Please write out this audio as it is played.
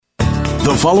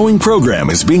The following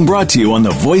program is being brought to you on the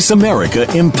Voice America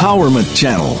Empowerment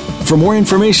Channel. For more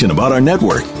information about our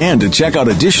network and to check out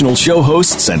additional show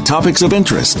hosts and topics of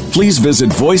interest, please visit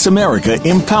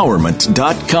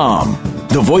voiceamericaempowerment.com.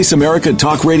 The Voice America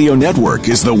Talk Radio Network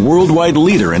is the worldwide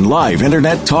leader in live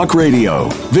Internet talk radio.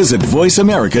 Visit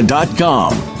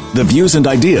voiceamerica.com. The views and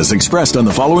ideas expressed on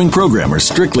the following program are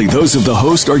strictly those of the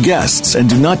host or guests and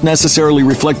do not necessarily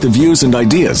reflect the views and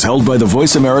ideas held by the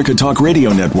Voice America Talk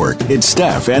Radio Network, its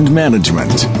staff, and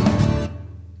management.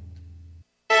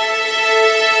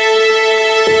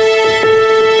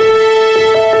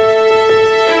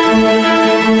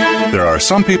 There are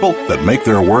some people that make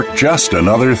their work just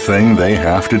another thing they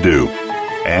have to do.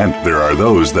 And there are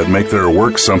those that make their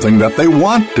work something that they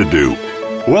want to do.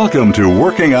 Welcome to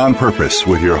Working on Purpose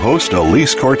with your host,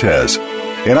 Elise Cortez.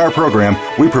 In our program,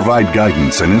 we provide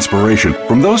guidance and inspiration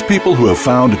from those people who have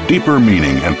found deeper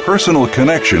meaning and personal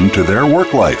connection to their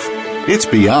work life. It's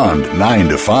beyond 9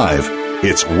 to 5.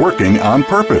 It's working on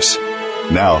purpose.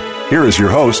 Now, here is your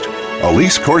host,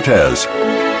 Elise Cortez.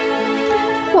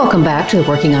 Welcome back to the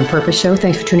Working on Purpose show.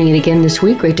 Thanks for tuning in again this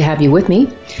week. Great to have you with me.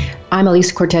 I'm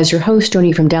Elise Cortez, your host,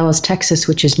 joining you from Dallas, Texas,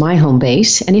 which is my home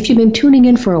base. And if you've been tuning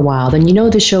in for a while, then you know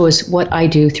the show is what I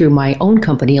do through my own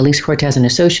company, Elise Cortez and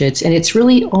Associates. And it's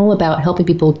really all about helping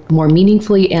people more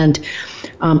meaningfully and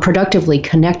productively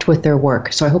connect with their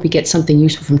work. So I hope you get something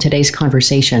useful from today's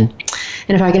conversation.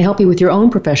 And if I can help you with your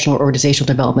own professional or organizational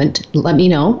development, let me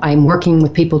know. I'm working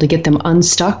with people to get them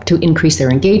unstuck, to increase their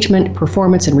engagement,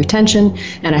 performance, and retention.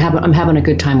 And I'm having a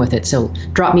good time with it. So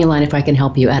drop me a line if I can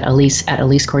help you at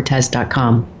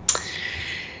EliseCortez.com.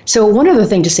 So one other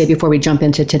thing to say before we jump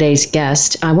into today's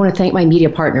guest, I want to thank my media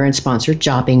partner and sponsor,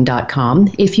 Jobing.com.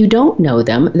 If you don't know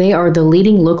them, they are the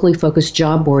leading locally focused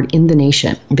job board in the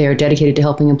nation. They are dedicated to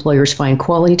helping employers find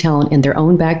quality talent in their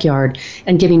own backyard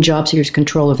and giving job seekers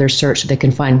control of their search so they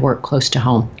can find work close to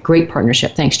home. Great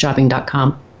partnership. Thanks,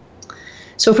 Jobing.com.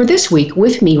 So for this week,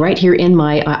 with me right here in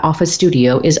my office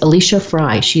studio is Alicia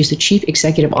Fry. She's the Chief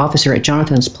Executive Officer at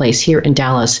Jonathan's Place here in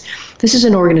Dallas. This is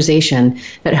an organization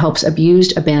that helps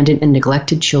abused, abandoned, and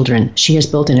neglected children. She has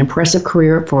built an impressive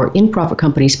career for in-profit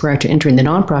companies prior to entering the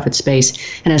nonprofit space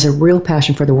and has a real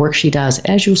passion for the work she does,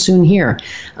 as you'll soon hear.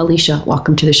 Alicia,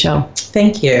 welcome to the show.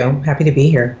 Thank you. Happy to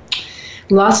be here.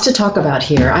 Lots to talk about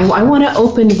here. I want to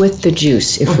open with the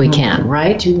juice, if we can,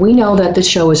 right? We know that this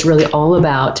show is really all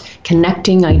about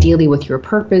connecting ideally with your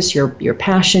purpose, your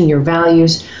passion, your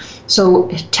values. So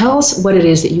tell us what it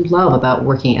is that you love about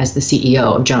working as the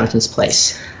CEO of Jonathan's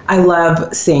Place. I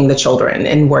love seeing the children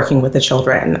and working with the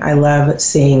children. I love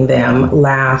seeing them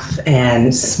laugh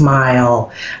and smile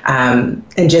and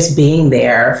just being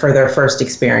there for their first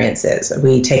experiences.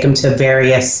 We take them to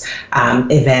various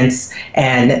events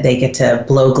and they get to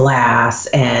blow glass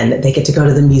and they get to go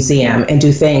to the museum and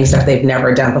do things that they've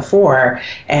never done before.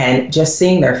 And just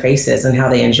seeing their faces and how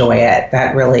they enjoy it,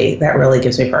 that really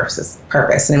gives me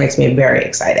purpose and it makes me very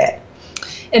excited.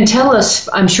 And tell us,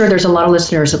 I'm sure there's a lot of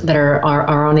listeners that are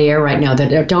on the air right now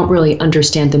that don't really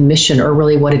understand the mission or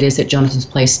really what it is that Jonathan's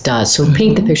Place does. So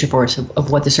paint the picture for us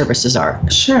of what the services are.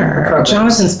 Sure.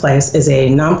 Jonathan's Place is a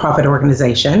nonprofit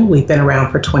organization. We've been around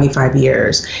for 25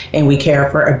 years, and we care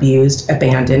for abused,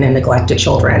 abandoned, and neglected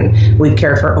children. We've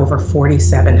cared for over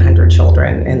 4,700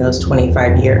 children in those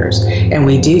 25 years, and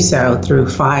we do so through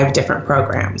 5 different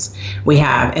programs. We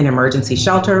have an emergency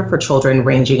shelter for children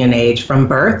ranging in age from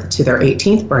birth to their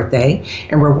 18th birthday,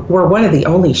 and we're one of the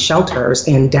only shelters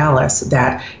in Dallas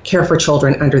that care for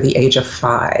children under the age of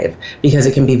 5 because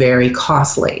it can be very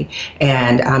costly.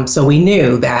 And so we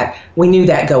knew that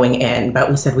going in,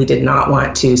 but we said we did not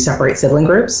want to separate sibling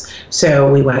groups.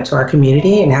 So we went to our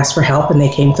community and asked for help, and they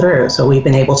came through. So we've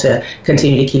been able to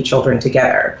continue to keep children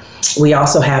together. We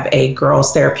also have a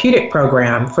girls therapeutic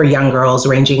program for young girls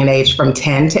ranging in age from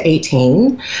 10 to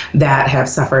 18 that have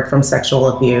suffered from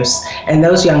sexual abuse. And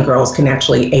those young girls can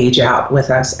actually age out with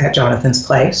us at Jonathan's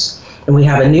Place. And we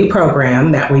have a new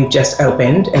program that we've just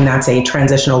opened, and that's a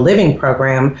transitional living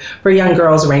program for young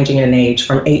girls ranging in age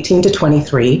from 18 to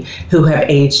 23 who have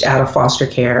aged out of foster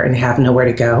care and have nowhere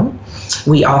to go.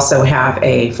 We also have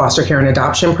a foster care and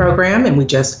adoption program, and we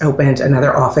just opened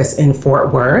another office in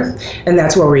Fort Worth, and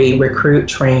that's where we recruit,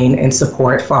 train, and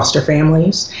support foster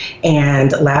families.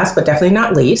 And last but definitely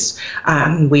not least,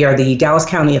 we are the Dallas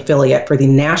County affiliate for the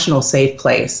National Safe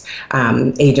Place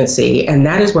Agency, and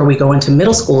that is where we go into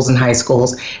middle schools and high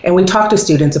schools, and we talk to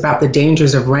students about the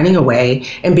dangers of running away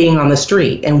and being on the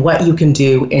street and what you can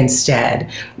do instead.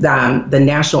 The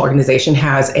national organization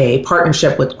has a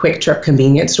partnership with Quick Trip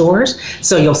convenience stores,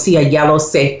 so you'll see a yellow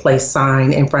Safe Place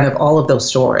sign in front of all of those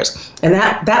stores, and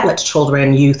that lets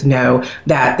children, youth know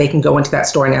that they can go into that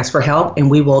store and ask for help,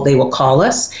 and they will call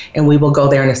us, and we will go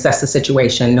there and assess the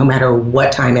situation no matter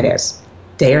what time it is,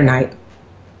 day or night.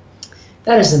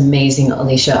 That is amazing,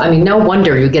 Alicia. I mean, no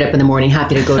wonder you get up in the morning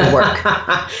happy to go to work.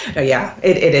 Yeah,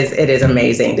 it is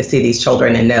amazing to see these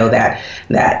children and know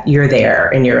that you're there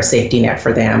and you're a safety net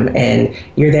for them, and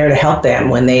you're there to help them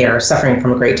when they are suffering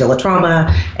from a great deal of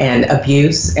trauma and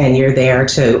abuse, and you're there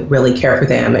to really care for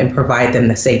them and provide them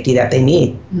the safety that they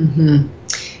need. Mm-hmm.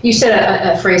 You said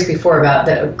a phrase before about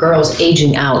the girls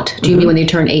aging out. Do you mean when they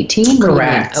turn 18?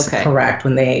 Correct. Okay. Correct.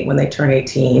 When they turn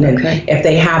 18, and okay. if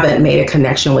they haven't made a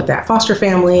connection with that foster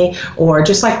family, or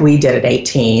just like we did at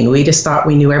 18, we just thought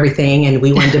we knew everything and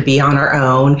we wanted to be on our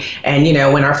own. And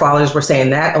when our fathers were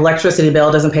saying that electricity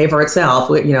bill doesn't pay for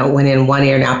itself, went in one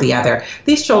ear and out the other.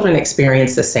 These children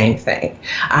experience the same thing,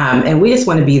 and we just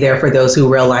want to be there for those who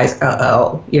realize,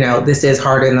 this is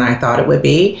harder than I thought it would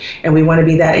be, and we want to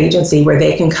be that agency where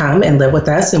they can come and live with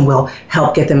us, and we'll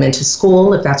help get them into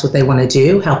school if that's what they want to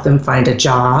do, help them find a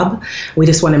job. We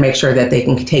just want to make sure that they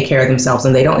can take care of themselves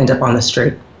and they don't end up on the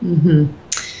street. Mm-hmm.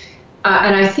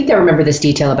 And I think I remember this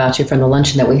detail about you from the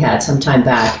luncheon that we had some time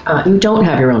back. You don't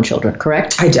have your own children,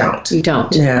 correct? I don't. You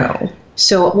don't? No.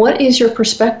 So what is your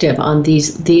perspective on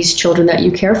these children that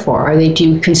you care for? Do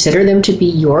you consider them to be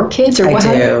your kids? Or I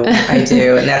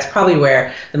do. And that's probably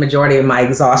where the majority of my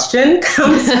exhaustion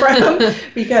comes from,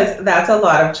 because that's a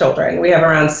lot of children. We have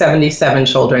around 77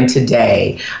 children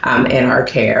today in our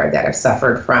care that have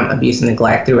suffered from abuse and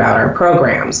neglect throughout our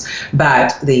programs.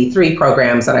 But the 3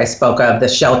 programs that I spoke of, the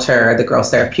shelter, the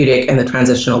Girls Therapeutic, and the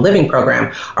Transitional Living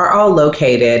Program, are all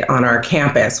located on our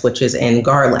campus, which is in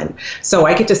Garland. So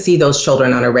I get to see those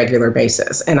children on a regular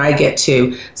basis, and I get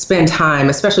to spend time,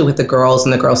 especially with the girls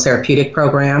in the Girls Therapeutic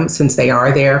Program, since they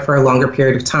are there for a longer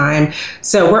period of time.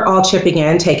 So we're all chipping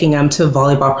in, taking them to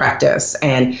volleyball practice,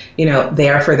 and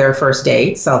there for their first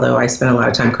dates, although I spent a lot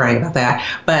of time crying about that,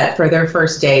 but for their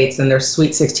first dates and their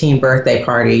sweet 16 birthday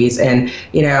parties, and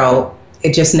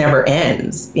it just never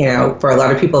ends. For a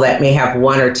lot of people that may have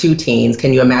 1 or 2 teens,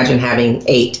 can you imagine having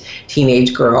 8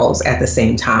 teenage girls at the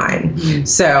same time? Mm-hmm.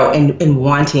 So, and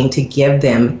wanting to give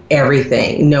them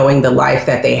everything, knowing the life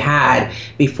that they had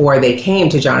before they came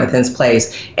to Jonathan's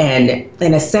Place, and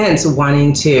in a sense,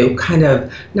 wanting to kind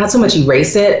of not so much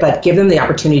erase it, but give them the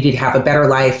opportunity to have a better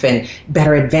life and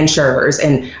better adventures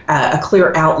and a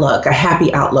clear outlook, a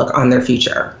happy outlook on their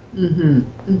future. Mm-hmm.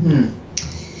 Mm-hmm.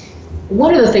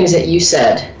 One of the things that you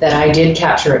said that I did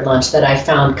capture at lunch that I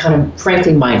found kind of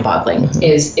frankly mind-boggling mm-hmm.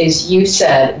 is you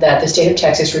said that the state of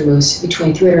Texas removes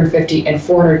between 350 and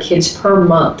 400 kids per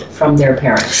month from their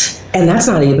parents. And that's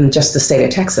not even just the state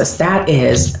of Texas. That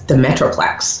is the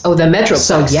Metroplex. Oh, the Metroplex.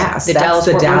 So yes, that's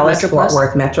the Dallas-Fort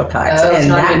Worth Metroplex. Oh, and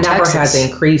that number Texas. Has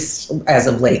increased as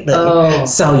of lately. Oh.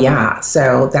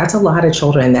 So that's a lot of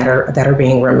children that are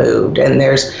being removed. And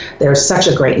there's such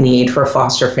a great need for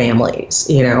foster families.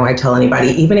 I tell anybody,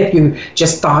 even if you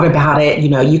just thought about it,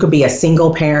 you could be a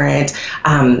single parent.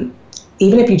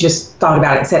 Even if you just thought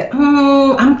about it and said,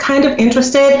 I'm kind of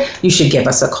interested, you should give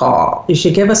us a call.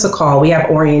 We have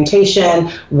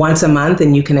orientation once a month,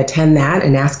 and you can attend that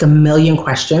and ask a million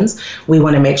questions. We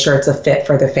want to make sure it's a fit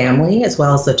for the family as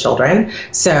well as the children.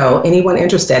 So anyone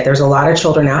interested, there's a lot of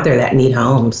children out there that need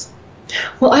homes.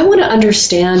 Well, I want to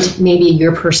understand maybe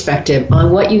your perspective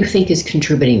on what you think is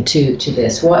contributing to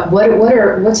this. What's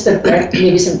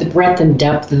the breadth and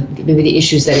depth of maybe the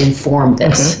issues that inform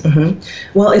this? Mm-hmm,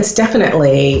 mm-hmm. Well, it's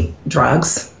definitely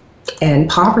drugs and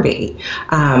poverty.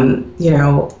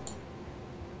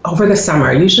 Over the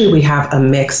summer, usually we have a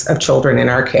mix of children in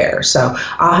our care. So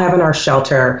I'll have in our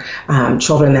shelter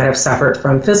children that have suffered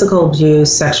from physical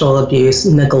abuse, sexual abuse,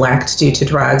 neglect due to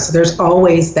drugs. There's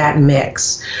always that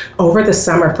mix. Over the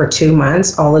summer for 2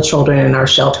 months, all the children in our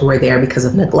shelter were there because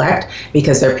of neglect,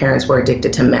 because their parents were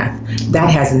addicted to meth.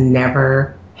 That has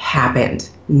never happened.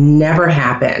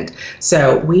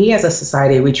 So we as a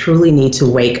society, we truly need to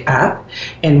wake up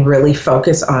and really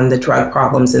focus on the drug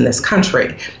problems in this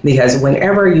country. Because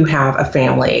whenever you have a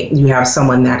family, you have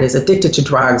someone that is addicted to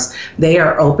drugs, they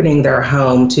are opening their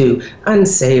home to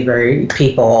unsavory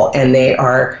people, and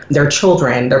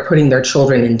they're putting their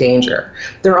children in danger.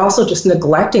 They're also just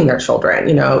neglecting their children.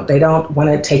 They don't want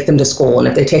to take them to school. And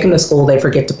if they take them to school, they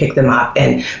forget to pick them up,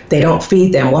 and they don't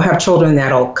feed them. We'll have children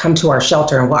that'll come to our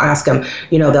shelter, and we'll ask them,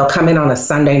 they'll come in on a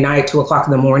Sunday night, 2:00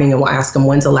 in the morning, and we'll ask them,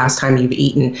 when's the last time you've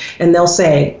eaten? And they'll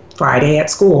say, Friday at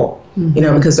school.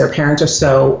 Because their parents are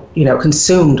so,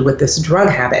 consumed with this drug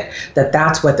habit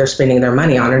that's what they're spending their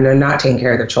money on, and they're not taking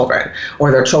care of their children. Or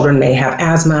their children may have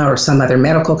asthma or some other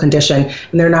medical condition,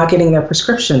 and they're not getting their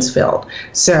prescriptions filled.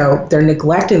 So they're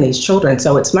neglecting these children.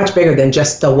 So it's much bigger than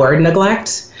just the word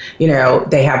neglect.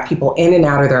 They have people in and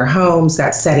out of their homes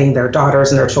that's setting their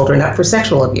daughters and their children up for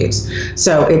sexual abuse.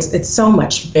 So it's so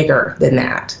much bigger than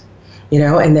that.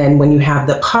 And then when you have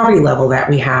the poverty level that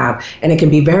we have, and it can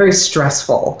be very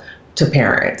stressful to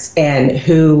parents, and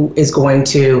who's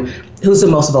the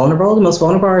most vulnerable? The most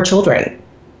vulnerable are our children.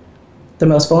 The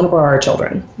most vulnerable are our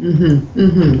children.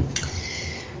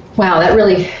 Wow, that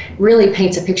really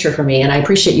paints a picture for me, and I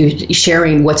appreciate you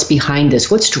sharing what's behind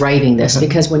this, what's driving this,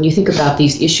 because when you think about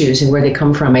these issues and where they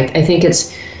come from, I think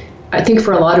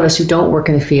for a lot of us who don't work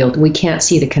in the field, we can't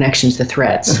see the connections, the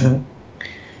threads.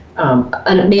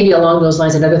 And maybe along those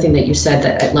lines, another thing that you said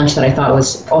at lunch that I thought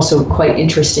was also quite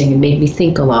interesting and made me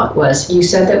think a lot was you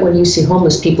said that when you see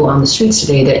homeless people on the streets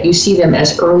today, that you see them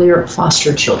as earlier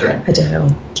foster children. I do.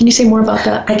 Can you say more about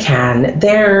that? I can.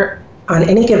 On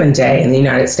any given day in the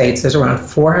United States, there's around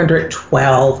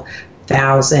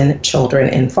 412,000 children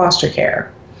in foster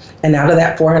care. And out of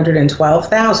that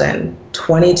 412,000,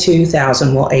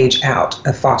 22,000 will age out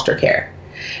of foster care.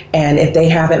 And if they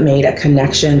haven't made a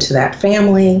connection to that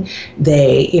family,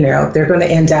 they're going to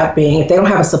end up if they don't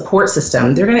have a support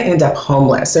system, they're going to end up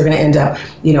homeless. They're going to end up,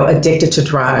 addicted to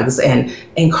drugs and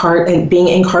being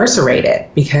incarcerated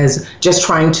because just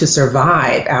trying to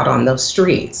survive out on those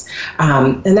streets.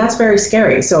 And that's very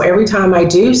scary. So every time I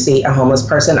do see a homeless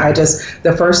person,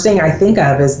 the first thing I think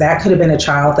of is that could have been a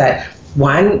child that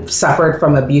one, suffered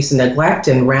from abuse and neglect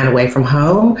and ran away from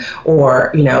home,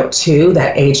 or, two,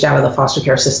 that aged out of the foster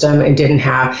care system and didn't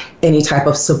have any type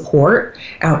of support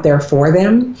out there for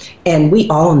them. And we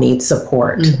all need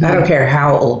support. I don't care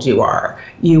how old you are.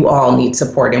 You all need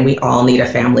support, and we all need a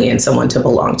family and someone to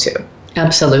belong to.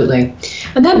 Absolutely.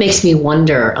 And that makes me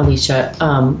wonder, Alicia,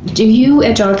 do you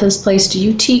at Jonathan's Place, do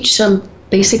you teach some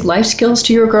basic life skills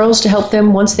to your girls to help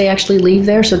them once they actually leave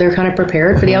there so they're kind of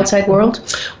prepared for the outside world?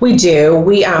 We do.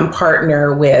 We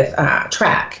partner with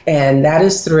TRAC, and that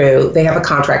is they have a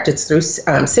contract, it's through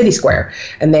City Square,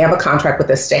 and they have a contract with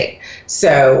the state.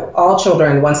 So all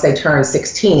children, once they turn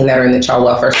 16 that are in the child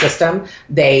welfare system,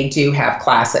 they do have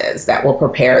classes that will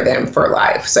prepare them for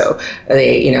life. So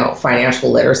they,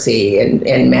 financial literacy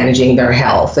and managing their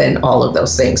health and all of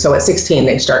those things. So at 16,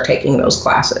 they start taking those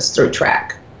classes through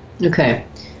TRAC. Okay.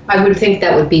 I would think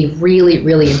that would be really,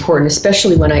 really important,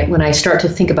 especially when I start to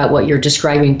think about what you're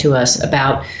describing to us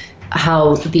about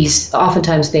how these,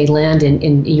 oftentimes they land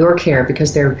in your care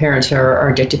because their parents are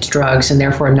addicted to drugs and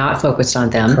therefore not focused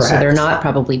on them. Correct. So they're not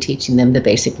probably teaching them the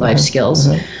basic life skills.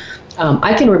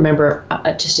 I can remember,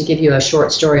 just to give you a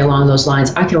short story along those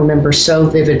lines, I can remember so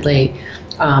vividly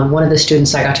one of the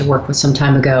students I got to work with some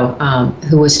time ago, I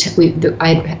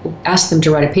asked them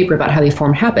to write a paper about how they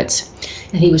form habits.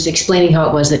 And he was explaining how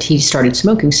it was that he started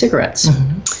smoking cigarettes.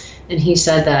 And he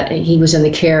said that he was in the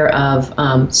care of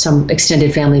some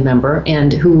extended family member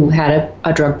and who had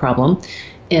a drug problem.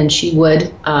 And she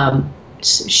would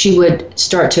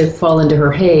start to fall into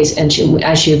her haze. And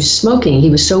as she was smoking, he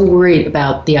was so worried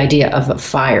about the idea of a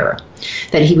fire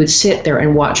that he would sit there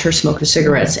and watch her smoke the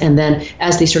cigarettes. And then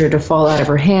as they started to fall out of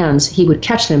her hands, he would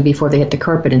catch them before they hit the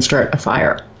carpet and start a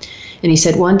fire. And he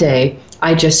said, one day,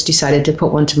 I just decided to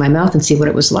put one to my mouth and see what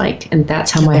it was like. And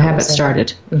that's how my habit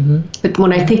started. But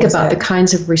when I think about the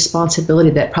kinds of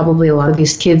responsibility that probably a lot of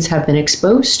these kids have been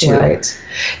exposed to. Right.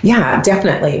 Yeah,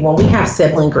 definitely. When we have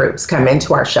sibling groups come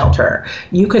into our shelter,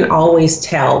 you can always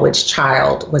tell which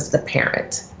child was the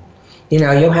parent.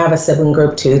 You'll have a sibling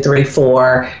group 2, 3,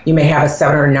 4. You may have a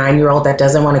 7 or 9-year-old that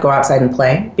doesn't want to go outside and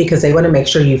play because they want to make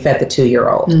sure you fed the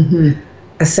 2-year-old.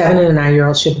 A 7 and a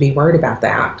 9-year-old should be worried about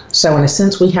that. So in a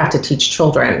sense, we have to teach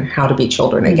children how to be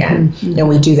children again. And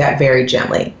we do that very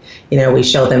gently. We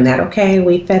show them that, okay,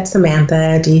 we fed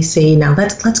Samantha, DC, now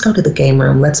let's go to the game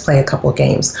room, let's play a couple of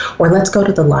games, or let's go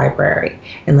to the library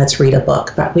and let's read a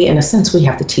book. But in a sense, we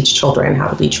have to teach children how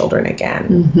to be children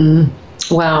again.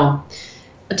 Wow.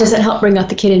 Does that help bring out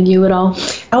the kid in you at all?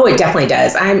 Oh, it definitely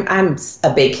does. I'm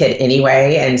a big kid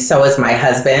anyway, and so is my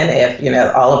husband. If,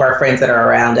 all of our friends that are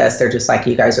around us, they're just like,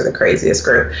 you guys are the craziest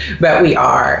group. But we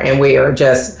are, and we are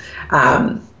just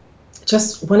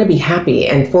want to be happy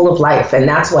and full of life. And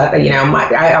that's what,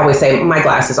 I always say my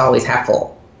glass is always half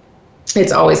full.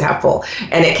 It's always half full.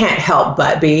 And it can't help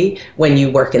but be when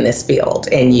you work in this field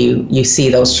and you see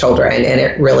those children, and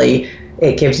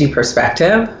it gives you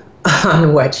perspective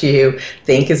on what you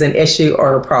think is an issue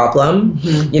or a problem,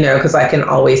 because I can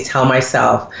always tell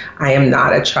myself I am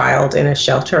not a child in a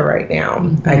shelter right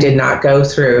now. I did not go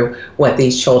through what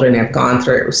these children have gone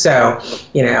through. So,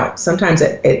 sometimes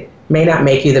it may not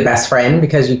make you the best friend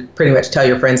because you pretty much tell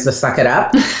your friends to suck it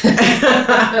up.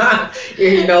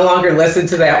 You no longer listen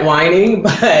to that whining,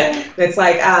 but it's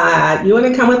like, you want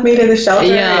to come with me to the shelter?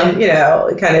 Yeah. And,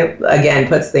 it kind of, again,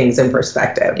 puts things in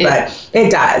perspective. But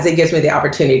it does. It gives me the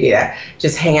opportunity to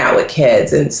just hang out with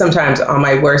kids. And sometimes on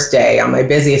my worst day, on my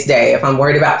busiest day, if I'm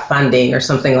worried about funding or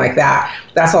something like that,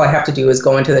 that's all I have to do is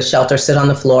go into the shelter, sit on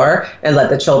the floor, and let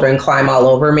the children climb all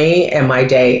over me. And my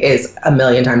day is a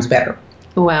million times better.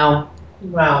 Wow.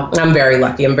 I'm very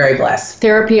lucky. I'm very blessed.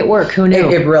 Therapy at work. Who knew?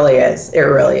 It really is. It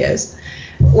really is.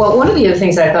 Well, one of the other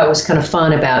things that I thought was kind of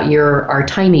fun about our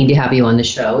timing to have you on the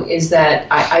show is that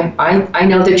I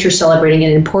know that you're celebrating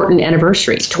an important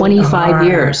anniversary, 25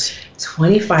 years.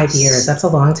 25 years. That's a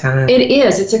long time. It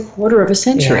is. It's a quarter of a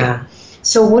century. Yeah.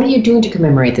 So what are you doing to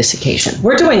commemorate this occasion?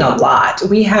 We're doing a lot.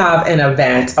 We have an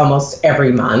event almost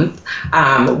every month.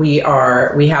 We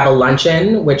have a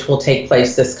luncheon, which will take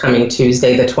place this coming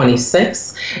Tuesday, the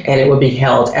 26th, and it will be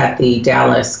held at the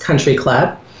Dallas Country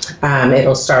Club.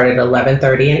 It'll start at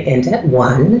 11:30 and end at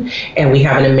 1. And we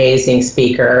have an amazing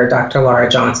speaker, Dr. Laura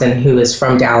Johnson, who is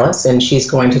from Dallas, and she's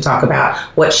going to talk about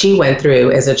what she went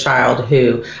through as a child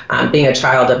who, being a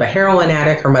child of a heroin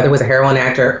addict, her mother was a heroin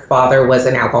addict, her father was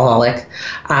an alcoholic,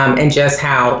 and just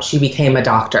how she became a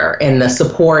doctor and the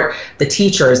support, the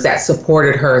teachers that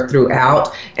supported her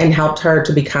throughout and helped her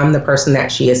to become the person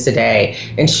that she is today.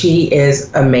 And she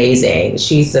is amazing.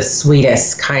 She's the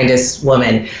sweetest, kindest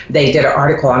woman. They did an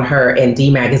article on her in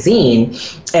D Magazine,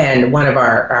 and one of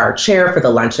our chair for the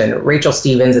luncheon, Rachel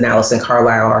Stevens and Allison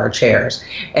Carlisle, are our chairs.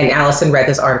 And Allison read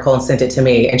this article and sent it to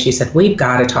me, and she said, we've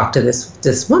got to talk to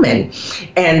this woman.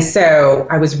 And so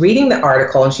I was reading the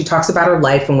article, and she talks about her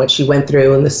life and what she went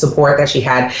through and the support that she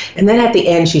had. And then at the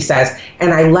end, she says,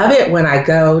 and I love it when I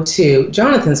go to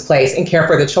Jonathan's place and care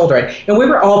for the children. And we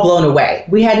were all blown away.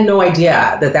 We had no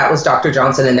idea that was Dr.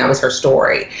 Johnson and that was her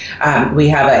story. We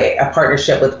have a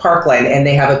partnership with Parkland, and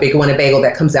they have a Big Winnebago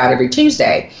that comes out every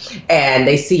Tuesday. And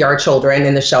they see our children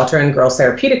in the shelter and girls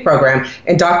therapeutic program.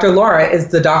 And Dr. Laura is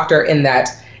the doctor in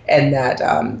that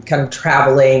kind of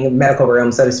traveling medical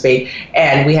room, so to speak.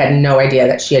 And we had no idea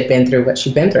that she had been through what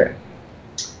she'd been through.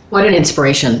 What an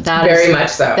inspiration. Very much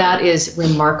so. That is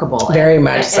remarkable. Very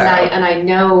much so. And I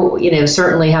know,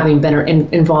 certainly having been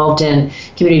involved in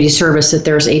community service, that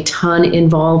there's a ton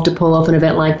involved to pull off an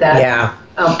event like that. Yeah.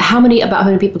 How many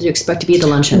people do you expect to be at the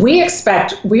luncheon? We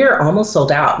are almost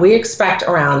sold out. We expect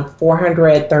around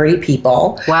 430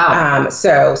 people. Wow.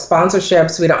 So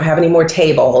sponsorships, we don't have any more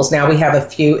tables. Now we have a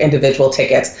few individual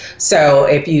tickets. So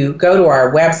if you go to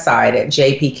our website at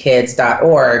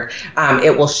jpkids.org,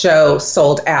 it will show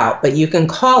sold out, but you can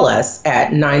call us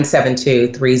at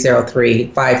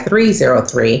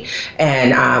 972-303-5303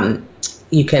 and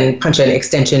you can punch in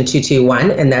extension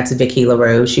 221, and that's Vicki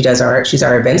LaRue. She's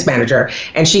our events manager,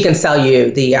 and she can sell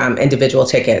you the individual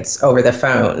tickets over the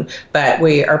phone. But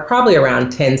we are probably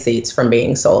around 10 seats from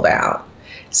being sold out.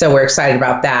 So we're excited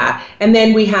about that. And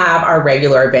then we have our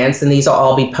regular events, and these will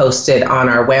all be posted on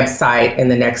our website in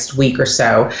the next week or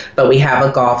so. But we have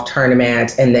a golf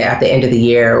tournament, and at the end of the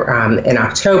year, in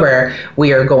October,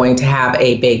 we are going to have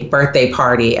a big birthday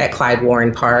party at Clyde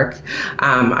Warren Park.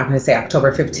 I'm going to say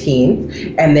October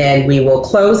 15th. And then we will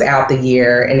close out the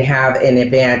year and have an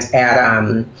event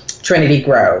at Trinity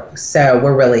Grove. So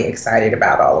we're really excited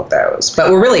about all of those.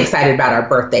 But we're really excited about our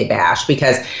birthday bash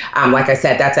because, like I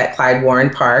said, that's at Clyde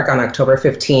Warren Park on October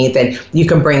 15th. And you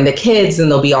can bring the kids, and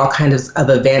there'll be all kinds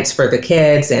of events for the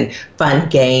kids and fun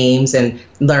games and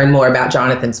learn more about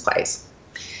Jonathan's place.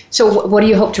 So what do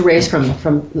you hope to raise from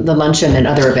the luncheon and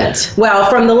other events? Well,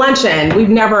 from the luncheon, we've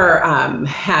never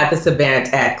had this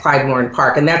event at Clyde Warren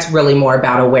Park, and that's really more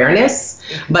about awareness.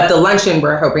 But the luncheon,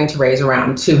 we're hoping to raise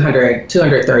around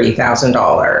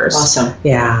 $230,000. Awesome.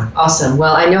 Yeah. Awesome.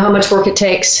 Well, I know how much work it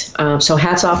takes, so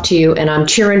hats off to you, and I'm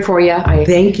cheering for you.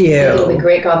 Thank you. It'll be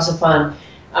great gobs of fun.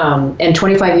 And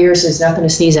 25 years is nothing to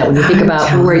sneeze at when you think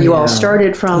about where you all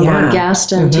started from on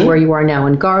Gaston to where you are now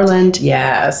in Garland.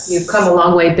 Yes. You've come a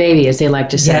long way, baby, as they like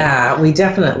to say. Yeah, we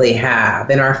definitely have.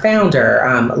 And our founder,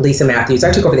 Lisa Matthews,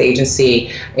 I took over the agency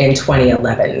in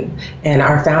 2011. And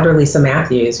our founder, Lisa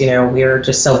Matthews, we were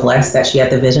just so blessed that she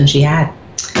had the vision she had.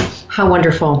 How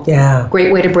wonderful. Yeah.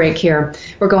 Great way to break here.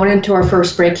 We're going into our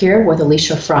first break here with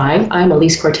Alicia Fry. I'm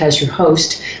Elise Cortez, your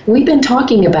host. We've been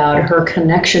talking about her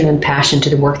connection and passion to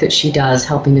the work that she does,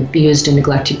 helping abused and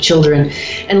neglected children,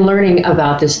 and learning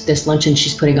about this luncheon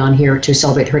she's putting on here to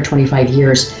celebrate her 25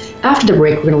 years. After the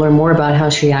break, we're going to learn more about how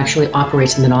she actually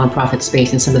operates in the nonprofit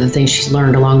space and some of the things she's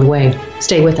learned along the way.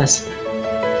 Stay with us.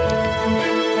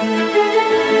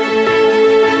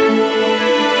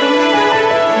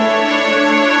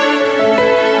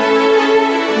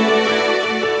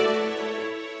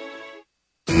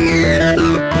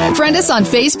 Friend us on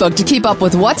Facebook to keep up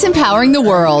with what's empowering the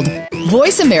world.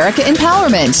 Voice America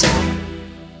Empowerment.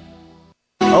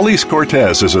 Elise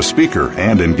Cortez is a speaker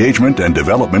and engagement and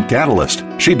development catalyst.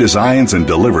 She designs and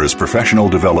delivers professional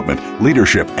development,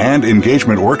 leadership, and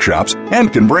engagement workshops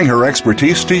and can bring her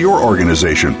expertise to your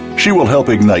organization. She will help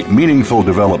ignite meaningful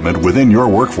development within your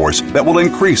workforce that will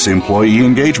increase employee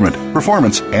engagement,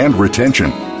 performance, and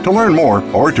retention. To learn more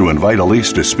or to invite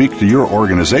Elise to speak to your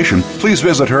organization, please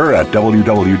visit her at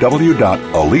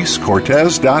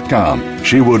www.elisecortez.com.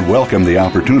 She would welcome the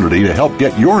opportunity to help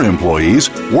get your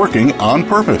employees working on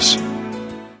purpose.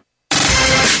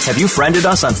 Have you friended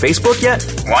us on Facebook yet?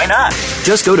 Why not?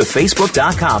 Just go to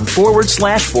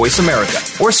facebook.com/Voice America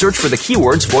or search for the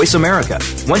keywords Voice America.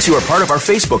 Once you are part of our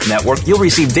Facebook network, you'll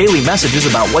receive daily messages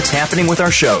about what's happening with our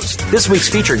shows, this week's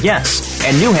featured guests,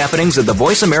 and new happenings at the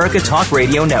Voice America Talk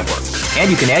Radio Network.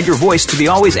 And you can add your voice to the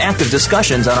always active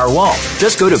discussions on our wall.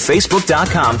 Just go to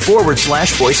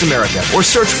facebook.com/Voice America or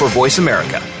search for Voice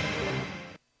America.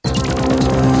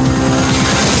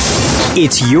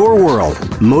 It's your world.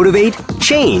 Motivate,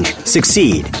 change,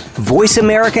 succeed.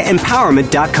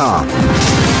 VoiceAmericaEmpowerment.com.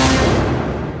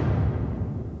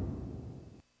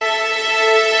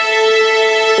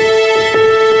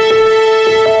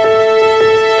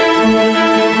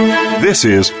 This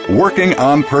is Working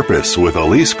on Purpose with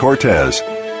Elise Cortez.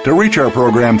 To reach our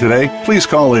program today, please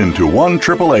call in to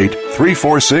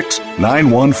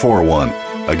 1-888-346-9141.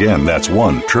 Again, that's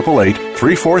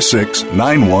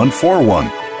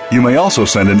 1-888-346-9141. You may also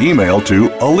send an email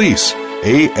to Elise,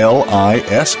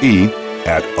 A-L-I-S-E,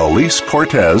 at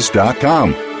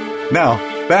EliseCortez.com. Now,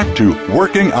 back to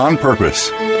Working on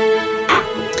Purpose.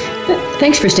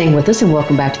 Thanks for staying with us and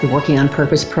welcome back to the Working on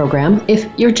Purpose program. If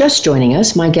you're just joining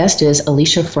us, my guest is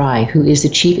Alicia Fry, who is the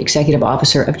Chief Executive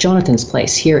Officer of Jonathan's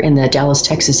Place here in the Dallas,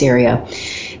 Texas area.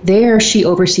 There, she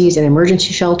oversees an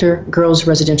emergency shelter, girls'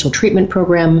 residential treatment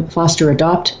program, foster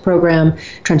adopt program,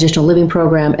 transitional living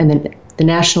program, and then the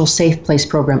National Safe Place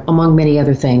program, among many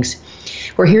other things.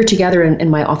 We're here together in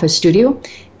my office studio,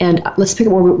 and let's pick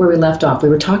up where we left off. We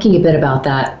were talking a bit about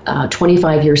that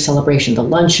 25-year celebration, the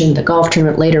luncheon, the golf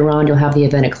tournament. Later on, you'll have the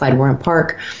event at Clyde Warren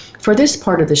Park. For this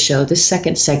part of the show, this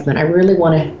second segment, I really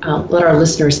want to let our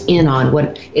listeners in on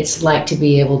what it's like to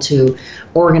be able to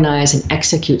organize and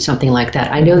execute something like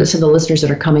that. I know that some of the listeners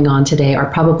that are coming on today are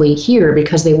probably here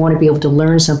because they want to be able to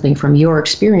learn something from your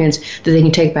experience that they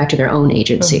can take back to their own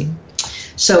agency. Mm-hmm.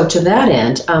 So to that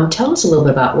end, tell us a little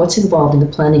bit about what's involved in the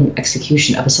planning and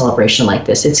execution of a celebration like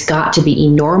this. It's got to be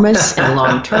enormous and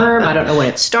long term. I don't know when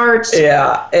it starts.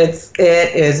 Yeah, it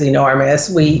is enormous.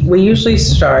 We usually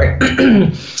start,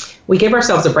 we give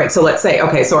ourselves a break. So let's say,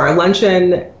 okay, so our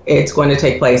luncheon, it's going to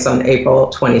take place on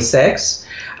April 26th.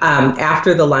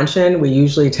 After the luncheon, we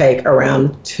usually take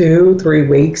around 2-3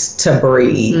 weeks to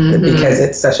breathe because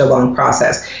it's such a long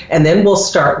process. And then we'll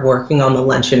start working on the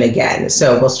luncheon again.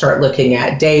 So we'll start looking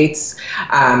at dates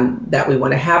that we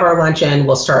want to have our luncheon.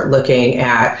 We'll start looking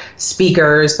at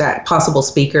possible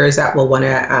speakers that we'll want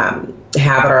to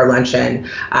have at our luncheon,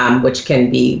 which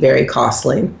can be very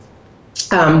costly.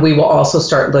 We will also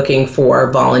start looking for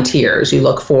volunteers. You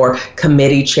look for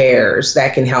committee chairs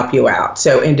that can help you out.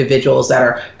 So individuals that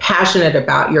are passionate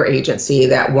about your agency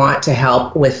that want to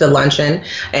help with the luncheon.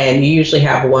 And you usually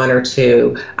have one or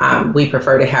two. We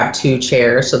prefer to have 2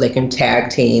 chairs so they can tag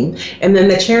team. And then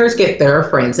the chairs get their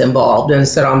friends involved and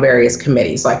sit on various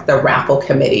committees like the raffle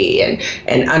committee and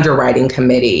underwriting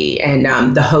committee and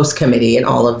the host committee and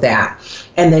all of that.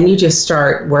 And then you just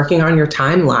start working on your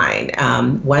timeline.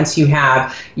 Once you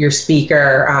have your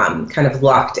speaker kind of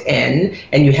locked in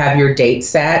and you have your date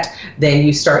set, then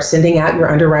you start sending out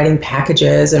your underwriting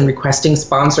packages and requesting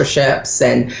sponsorships.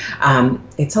 And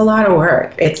it's a lot of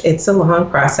work. It's a long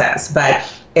process, but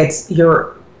I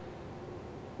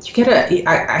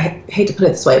hate to put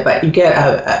it this way, but you get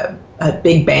a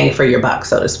big bang for your buck,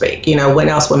 so to speak. You know, when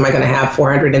else am I going to have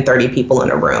 430 people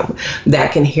in a room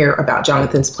that can hear about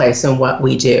Jonathan's Place and what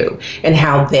we do and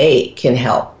how they can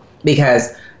help?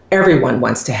 Because everyone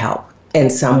wants to help. in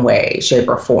some way, shape,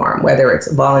 or form, whether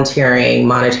it's volunteering,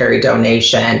 monetary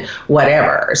donation,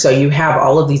 whatever. So you have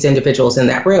all of these individuals in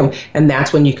that room, and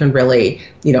that's when you can really,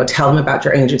 tell them about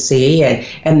your agency,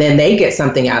 and then they get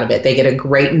something out of it. They get a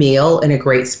great meal and a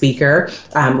great speaker.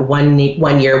 One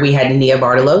year we had Nia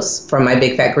Bartalos from My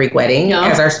Big Fat Greek Wedding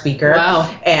as our speaker. Wow.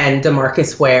 And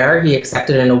DeMarcus Ware, he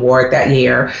accepted an award that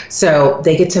year. So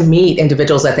they get to meet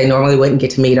individuals that they normally wouldn't get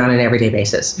to meet on an everyday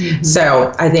basis. Mm-hmm.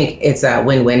 So I think it's a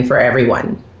win-win for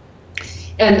everyone.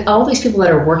 And all these people that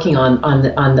are working on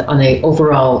the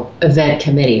overall event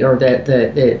committee or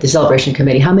the celebration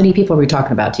committee, how many people are we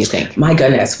talking about, do you think? My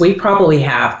goodness, we probably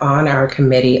have on our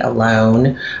committee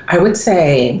alone, I would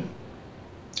say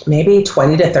maybe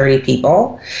 20 to 30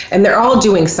 people, and they're all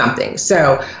doing something.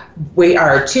 So we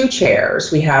are 2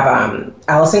 chairs. We have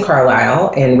Allison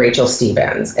Carlisle and Rachel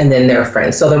Stevens, and then their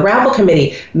friends. So the raffle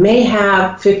committee may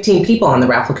have 15 people on the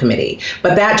raffle committee,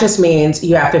 but that just means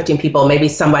you have 15 people. Maybe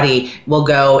somebody will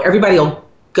go, everybody will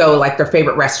go like their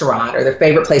favorite restaurant or their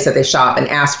favorite place that they shop and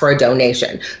ask for a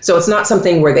donation. So it's not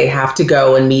something where they have to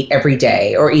go and meet every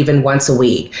day or even once a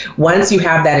week. Once you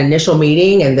have that initial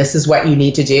meeting and this is what you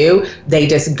need to do, they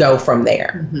just go from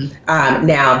there. Mm-hmm.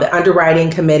 Now, the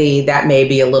underwriting committee, that may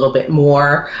be a little bit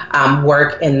more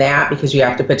work in that because you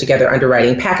have to put together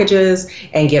underwriting packages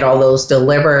and get all those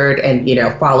delivered and,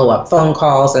 follow up phone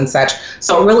calls and such.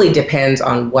 So it really depends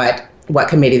on what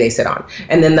committee they sit on.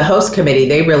 And then the host committee,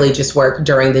 they really just work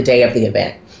during the day of the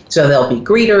event. So they'll be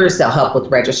greeters, they'll help with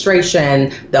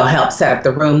registration, they'll help set up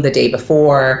the room the day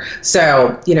before.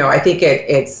 So, I think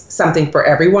it's something for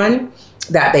everyone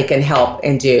that they can help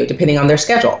and do depending on their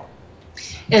schedule.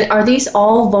 And are these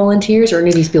all volunteers or any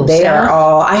of these people? They are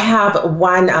all. I have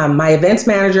one, my events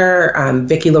manager,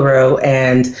 Vicki LaRue,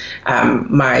 and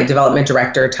my development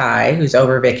director, Ty, who's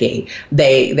over Vicki.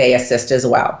 They assist as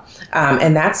well.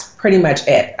 And that's pretty much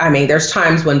it. I mean, there's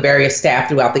times when various staff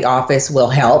throughout the office will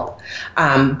help,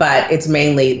 but it's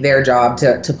mainly their job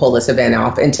to pull this event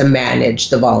off and to manage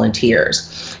the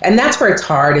volunteers. And that's where it's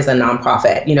hard as a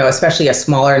nonprofit, especially a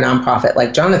smaller nonprofit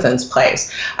like Jonathan's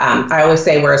Place. I always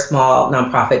say we're a small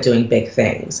nonprofit doing big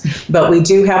things, but we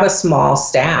do have a small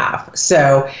staff.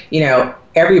 So,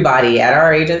 everybody at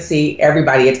our agency,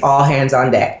 it's all hands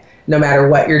on deck. No matter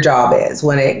what your job is,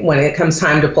 when it comes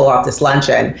time to pull off this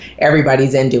luncheon,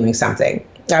 everybody's in doing something.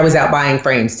 I was out buying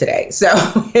frames today, so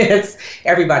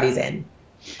everybody's in.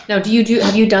 Now, have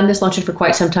you done this luncheon for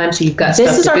quite some time? So you've got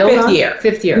this is to our build fifth on? year.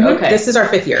 Fifth year, Mm-hmm. Okay. This is our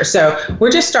 5th year, so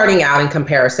we're just starting out in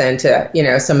comparison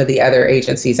to some of the other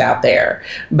agencies out there.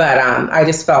 But I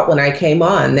just felt when I came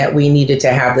on that we needed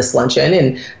to have this luncheon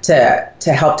and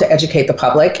to help to educate the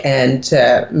public and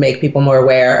to make people more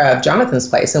aware of Jonathan's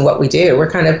Place and what we do. We're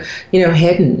kind of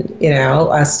hidden.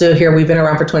 Still here. We've been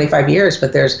around for 25 years,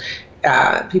 but there's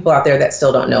people out there that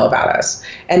still don't know about us.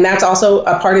 And that's also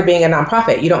a part of being a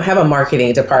nonprofit. You don't have a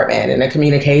marketing department and a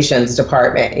communications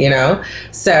department,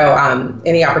 So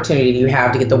any opportunity you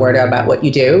have to get the word out about what you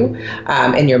do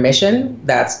and your mission,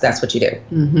 that's what you do.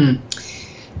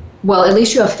 Mm-hmm. Well, at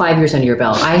least you have 5 years under your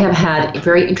belt. I have had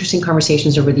very interesting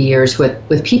conversations over the years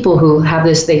with people who have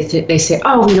this, they say,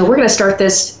 oh, we're going to start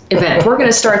this event. We're going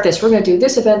to start this. We're going to do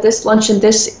this event, this luncheon,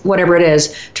 this whatever it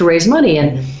is to raise money.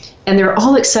 And they're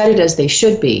all excited as they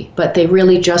should be, but they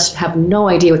really just have no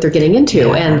idea what they're getting into.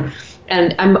 Yeah.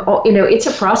 And I'm, it's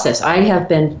a process. I have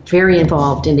been very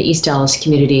involved in the East Dallas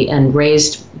community and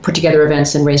put together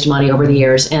events and raised money over the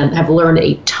years and have learned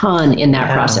a ton in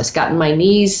that process. Gotten my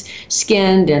knees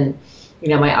skinned and,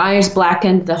 my eyes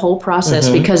blackened, the whole process,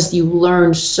 because you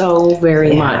learn so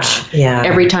very much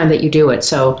every time that you do it.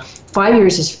 So 5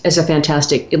 years is a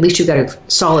fantastic, at least you've got a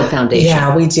solid foundation.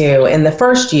 Yeah, we do. In the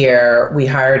first year, we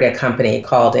hired a company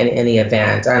called In Any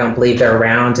Event. I don't believe they're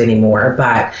around anymore,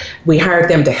 but we hired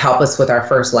them to help us with our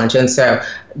first luncheon. So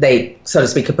they, so to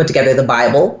speak, could put together the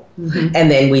Bible, and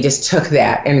then we just took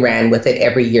that and ran with it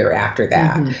every year after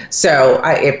that. So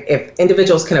if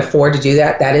individuals can afford to do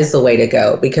that, that is the way to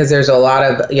go, because there's a lot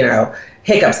of,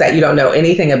 hiccups that you don't know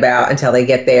anything about until they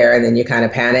get there, and then you kind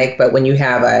of panic. But when you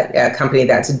have a company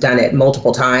that's done it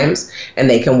multiple times and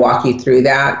they can walk you through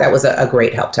that, that was a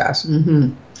great help to us.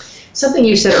 Mm-hmm. Something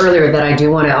you said earlier that I do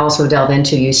want to also delve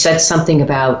into. You said something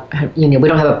about, we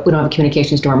don't have a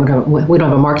communications department, we don't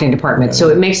have a marketing department. So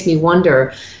it makes me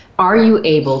wonder, are you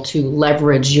able to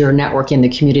leverage your network in the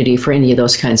community for any of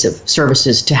those kinds of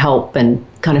services to help and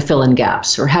kind of fill in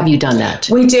gaps, or have you done that?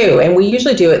 We do, and we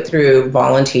usually do it through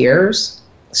volunteers.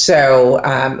 So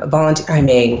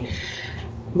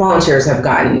volunteers have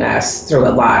gotten us through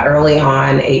a lot. Early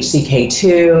on,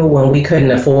 HCK2, when we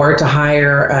couldn't afford to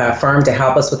hire a firm to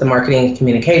help us with the marketing and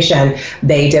communication,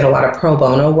 they did a lot of pro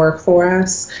bono work for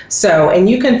us. So, and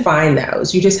you can find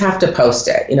those. You just have to post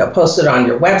it. Post it on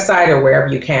your website or wherever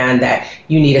you can that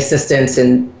you need assistance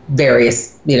in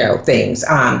various, things.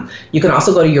 You can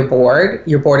also go to your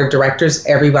board of directors.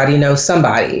 Everybody knows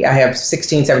somebody. I have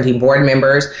 16, 17 board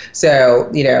members. So,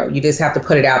 you just have to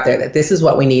put it out there that this is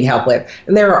what we need help with.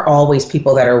 And there are always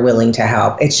people that are willing to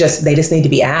help. It's just, they just need to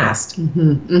be asked.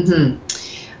 Mm-hmm,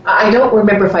 mm-hmm. I don't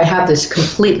remember if I have this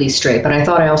completely straight, but I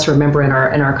thought I also remember in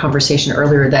our conversation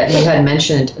earlier that you had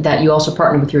mentioned that you also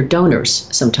partner with your donors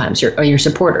sometimes, your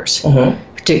supporters. Mm-hmm.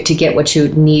 To get what you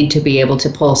need to be able to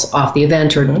pulse off the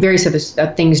event or various other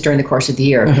things during the course of the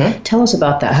year. Mm-hmm. Tell us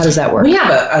about that. How does that work? We have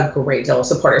a great deal of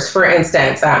supporters. For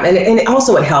instance, and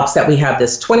also it helps that we have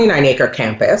this 29-acre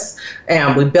campus,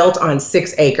 and we built on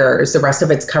 6 acres. The rest of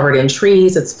it's covered in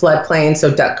trees. It's floodplain,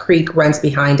 so Duck Creek runs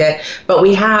behind it. But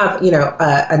we have,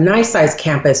 a nice-sized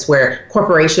campus where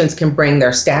corporations can bring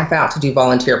their staff out to do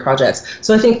volunteer projects.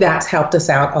 So I think that's helped us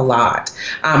out a lot.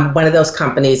 One of those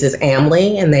companies is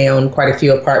Amley, and they own quite a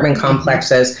few apartment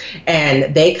complexes,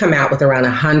 and they come out with around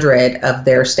 100 of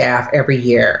their staff every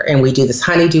year, and we do this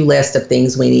honey-do list of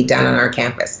things we need done on our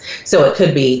campus. So it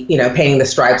could be, painting the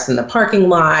stripes in the parking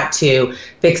lot to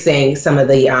fixing some of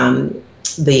the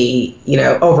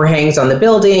overhangs on the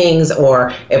buildings,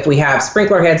 or if we have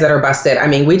sprinkler heads that are busted.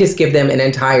 We just give them an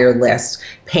entire list,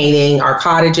 painting our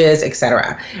cottages,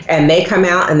 etc. And they come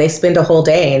out and they spend a whole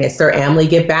day, and it's their Amley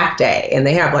Give Back Day. And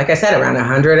they have, like I said, around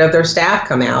 100 of their staff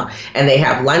come out, and they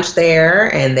have lunch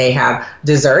there, and they have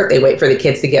dessert. They wait for the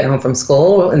kids to get home from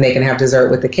school, and they can have dessert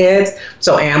with the kids.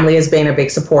 So Amley has been a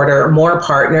big supporter. More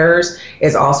Partners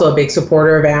is also a big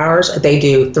supporter of ours. They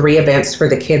do 3 events for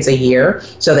the kids a year.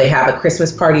 So they have a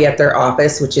Christmas party at their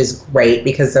office, which is great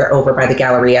because they're over by the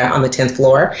Galleria on the 10th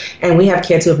floor. And we have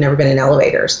kids who have never been in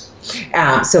elevators.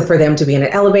 So for them to be in an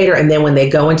elevator, and then when they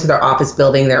go into their office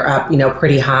building, they're up,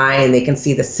 pretty high, and they can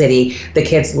see the city. The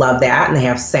kids love that, and they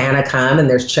have Santa come, and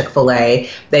there's Chick-fil-A.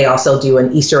 They also do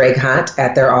an Easter egg hunt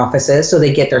at their offices, so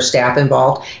they get their staff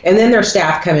involved. And then their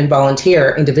staff come and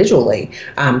volunteer individually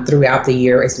throughout the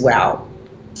year as well.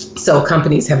 So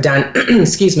companies have done,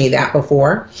 that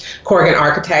before. Corrigan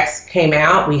Architects came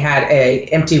out. We had an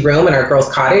empty room in our girls'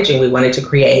 cottage, and we wanted to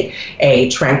create a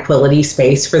tranquility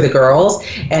space for the girls.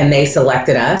 And they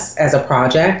selected us as a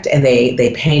project, and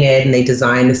they painted and they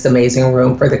designed this amazing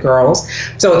room for the girls.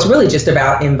 So it's really just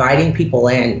about inviting people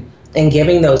in and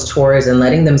giving those tours and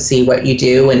letting them see what you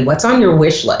do and what's on your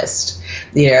wish list.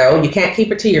 You can't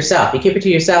keep it to yourself. You keep it to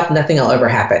yourself, nothing will ever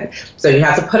happen. So you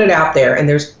have to put it out there, and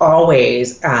there's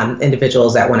always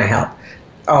individuals that want to help,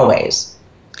 always.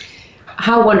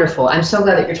 How wonderful. I'm so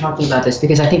glad that you're talking about this,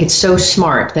 because I think it's so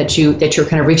smart that you're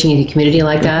kind of reaching into community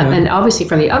like that. Mm-hmm. And obviously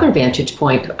from the other vantage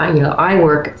point, I do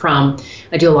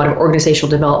a lot of organizational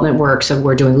development work. So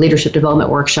we're doing leadership development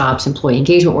workshops, employee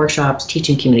engagement workshops,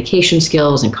 teaching communication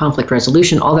skills and conflict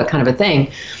resolution, all that kind of a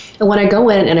thing. And when I go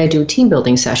in and I do team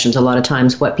building sessions, a lot of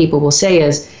times what people will say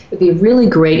is, it'd be really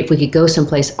great if we could go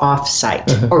someplace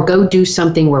off-site or go do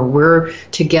something where we're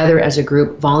together as a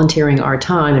group volunteering our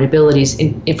time and abilities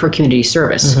for community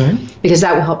service, because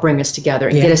that will help bring us together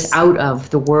and get us out of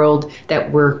the world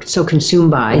that we're so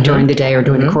consumed by during the day or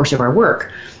during the course of our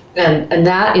work. And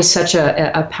that is such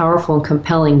a powerful and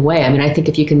compelling way. I think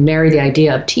if you can marry the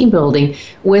idea of team building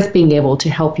with being able to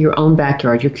help your own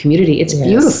backyard, your community, it's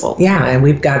beautiful. Yeah, and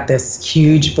we've got this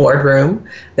huge boardroom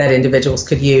that individuals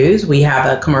could use. We have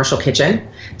a commercial kitchen,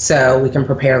 so we can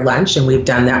prepare lunch, and we've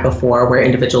done that before where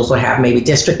individuals will have maybe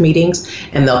district meetings,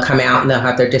 and they'll come out and they'll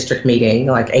have their district meeting,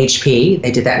 like HP.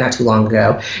 They did that not too long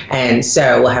ago. And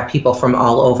so we'll have people from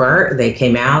all over. They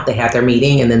came out, they had their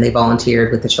meeting, and then they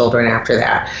volunteered with the children after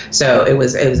that. So it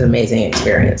was an amazing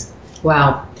experience.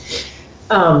 Wow.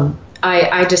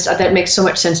 I just, that makes so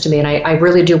much sense to me, and I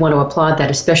really do want to applaud that,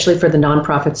 especially for the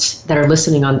nonprofits that are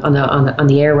listening on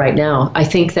the air right now. I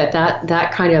think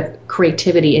that kind of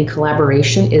creativity and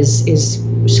collaboration is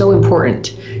so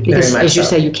important, because as you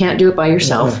say, you can't do it by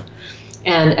yourself. Mm-hmm.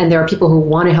 And there are people who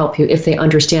want to help you if they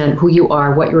understand who you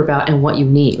are, what you're about, and what you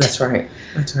need. That's right.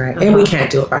 And we can't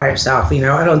do it by ourselves.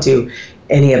 I don't do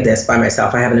any of this by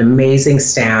myself. I have an amazing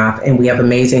staff, and we have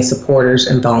amazing supporters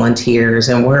and volunteers,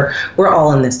 and we're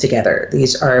all in this together.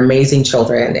 These are amazing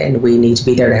children, and we need to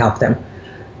be there to help them.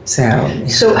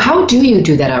 So how do you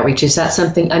do that outreach? Is that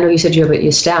something, I know you said you have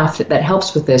a staff that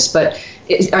helps with this, but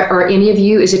are any of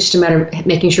you, is it just a matter of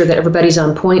making sure that everybody's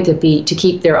on point to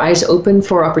keep their eyes open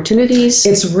for opportunities?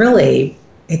 It's really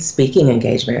It's speaking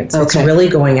engagements. Okay. It's really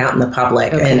going out in the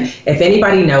public. Okay. And if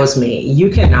anybody knows me, you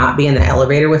cannot be in the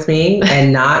elevator with me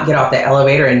and not get off the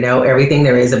elevator and know everything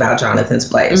there is about Jonathan's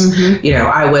Place. Mm-hmm. You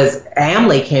know,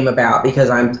 Amly came about because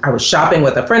I was shopping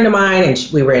with a friend of mine, and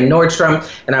we were in Nordstrom,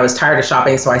 and I was tired of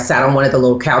shopping, so I sat on one of the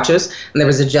little couches, and there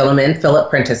was a gentleman, Philip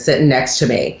Prentice, sitting next to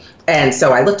me. And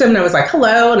so I looked at him and I was like,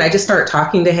 hello, and I just started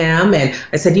talking to him, and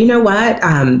I said, you know what?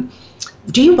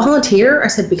 Do you volunteer? I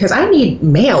said, because I need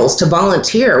males to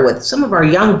volunteer with some of our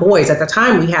young boys. At the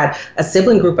time, we had a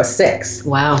sibling group of 6.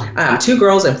 Wow. 2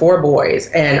 girls and 4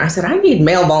 boys. And I said, I need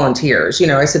male volunteers. You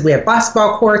know, I said, we have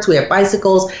basketball courts, we have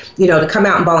bicycles, you know, to come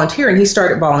out and volunteer. And he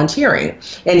started volunteering.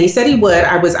 And he said he would.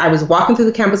 I was walking through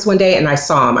the campus one day and I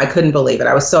saw him. I couldn't believe it.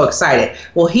 I was so excited.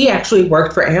 Well, he actually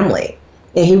worked for Amly.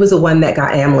 And he was the one that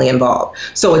got Amly involved.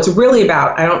 So it's really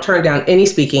about, I don't turn down any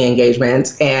speaking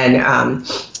engagements. And,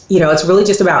 you know, it's really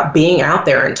just about being out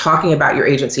there and talking about your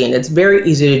agency. And it's very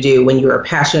easy to do when you are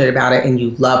passionate about it and you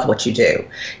love what you do.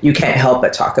 You can't help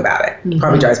but talk about it. Mm-hmm.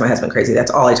 Probably drives my husband crazy.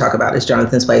 That's all I talk about is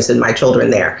Jonathan's Place and my children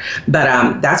there.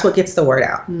 But that's what gets the word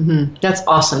out. Mm-hmm. That's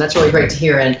awesome. That's really great to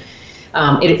hear. And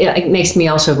it makes me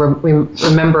also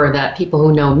remember that people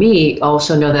who know me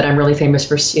also know that I'm really famous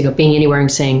for, you know, being anywhere and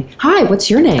saying, hi, what's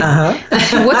your name?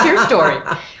 Uh-huh. What's your story?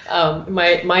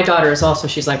 My daughter is also,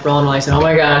 she's like rolling her eyes and, oh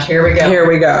my gosh, here we go. Here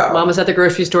we go. Mama's at the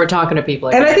grocery store talking to people.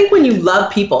 And I think when you love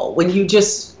people, when you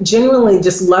just genuinely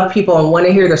just love people and want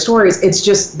to hear their stories, it's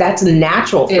just, that's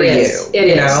natural for you.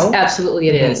 It is. Absolutely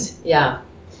it is. Yeah.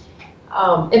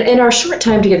 In our short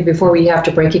time together before we have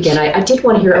to break again, I did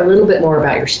want to hear a little bit more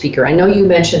about your speaker. I know you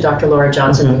mentioned Dr. Laura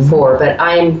Johnson before, but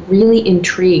I'm really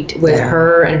intrigued with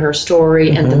her and her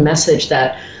story and the message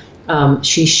that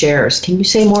she shares. Can you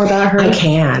say more about her? I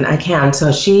can.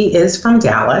 So she is from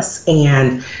Dallas,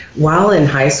 and while in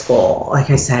high school, like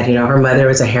I said, you know, her mother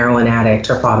was a heroin addict,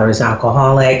 her father was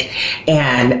alcoholic,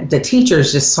 and the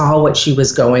teachers just saw what she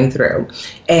was going through.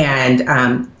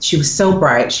 And she was so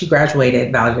bright. She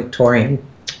graduated valedictorian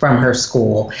from her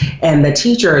school. And the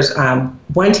teachers,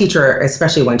 one teacher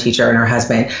and her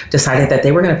husband, decided that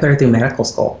they were going to put her through medical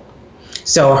school.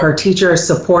 So her teachers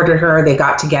supported her. They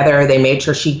got together. They made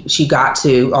sure she got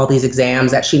to all these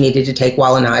exams that she needed to take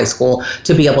while in high school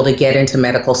to be able to get into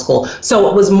medical school. So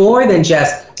it was more than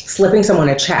just slipping someone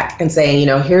a check and saying, you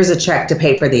know, here's a check to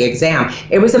pay for the exam.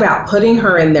 It was about putting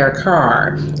her in their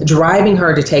car, driving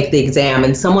her to take the exam,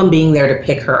 and someone being there to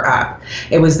pick her up.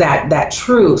 It was that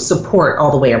true support all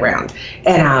the way around.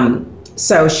 And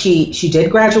so she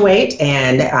did graduate,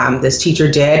 and this teacher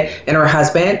did, and her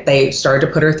husband, they started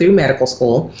to put her through medical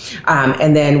school.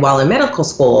 And then while in medical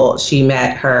school, she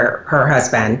met her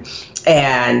husband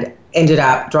and ended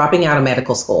up dropping out of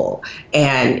medical school.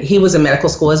 And he was in medical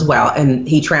school as well, and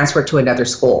he transferred to another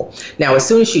school. Now, as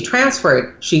soon as she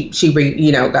transferred, she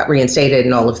got reinstated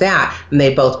and all of that, and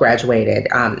they both graduated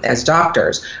as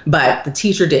doctors. But the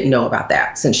teacher didn't know about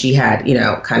that since she had,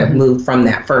 kind of moved from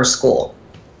that first school.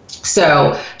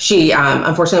 So she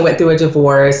unfortunately went through a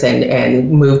divorce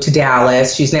and moved to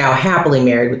Dallas. She's now happily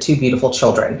married with 2 beautiful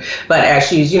children. But as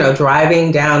she's,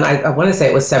 driving down, I want to say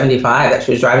it was 75 that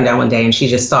she was driving down one day, and she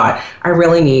just thought, I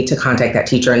really need to contact that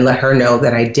teacher and let her know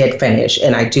that I did finish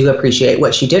and I do appreciate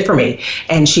what she did for me.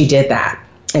 And she did that.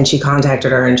 And she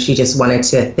contacted her, and she just wanted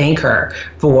to thank her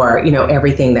for,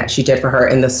 everything that she did for her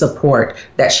and the support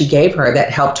that she gave her that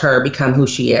helped her become who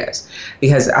she is.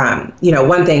 Because,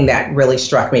 one thing that really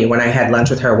struck me when I had lunch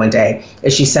with her one day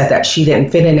is she said that she didn't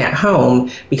fit in at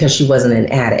home because she wasn't an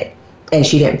addict. And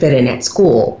she didn't fit in at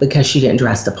school because she didn't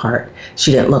dress the part.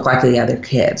 She didn't look like the other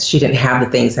kids. She didn't have the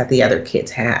things that the other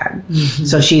kids had. Mm-hmm.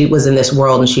 So she was in this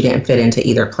world and she didn't fit into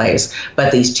either place.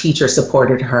 But these teachers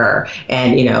supported her,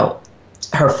 and,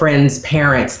 her friends'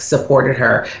 parents supported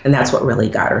her, and that's what really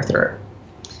got her through.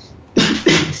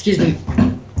 Excuse me.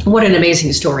 What an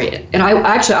amazing story. And I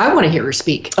want to hear her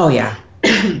speak. Oh, yeah.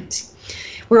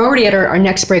 We're already at our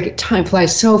next break. Time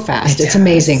flies so fast. It's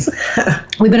amazing.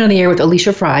 We've been on the air with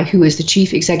Alicia Fry, who is the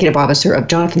Chief Executive Officer of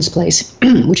Jonathan's Place,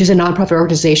 which is a nonprofit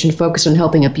organization focused on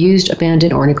helping abused,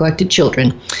 abandoned, or neglected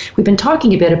children. We've been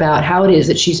talking a bit about how it is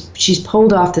that she's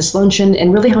pulled off this luncheon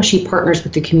and really how she partners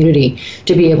with the community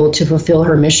to be able to fulfill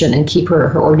her mission and keep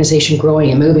her organization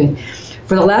growing and moving.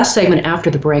 For the last segment after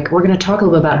the break, we're going to talk a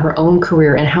little bit about her own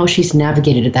career and how she's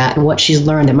navigated that and what she's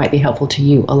learned that might be helpful to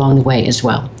you along the way as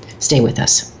well. Stay with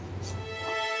us.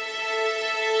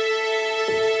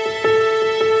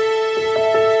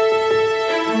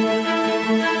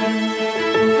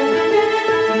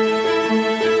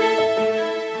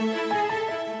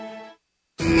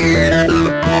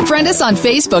 Friend us on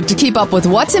Facebook to keep up with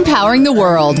what's empowering the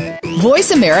world. Voice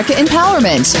America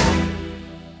Empowerment.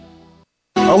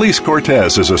 Elise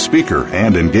Cortez is a speaker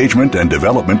and engagement and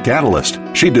development catalyst.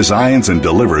 She designs and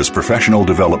delivers professional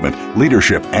development,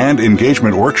 leadership, and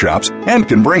engagement workshops and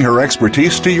can bring her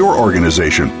expertise to your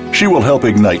organization. She will help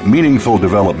ignite meaningful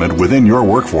development within your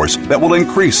workforce that will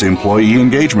increase employee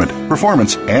engagement,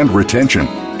 performance, and retention.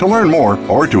 To learn more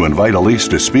or to invite Elise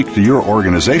to speak to your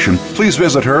organization, please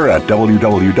visit her at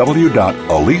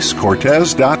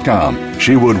www.elisecortez.com.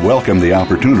 She would welcome the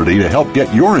opportunity to help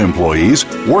get your employees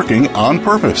working on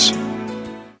purpose.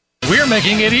 We're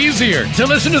making it easier to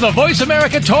listen to the Voice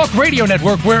America Talk Radio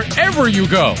Network wherever you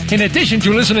go. In addition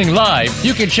to listening live,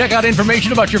 you can check out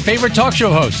information about your favorite talk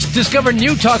show hosts, discover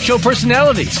new talk show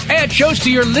personalities, add shows to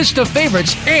your list of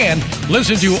favorites, and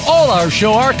listen to all our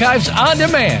show archives on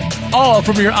demand. All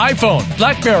from your iPhone,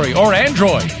 BlackBerry, or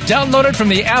Android. Download it from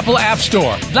the Apple App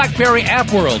Store, BlackBerry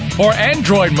App World, or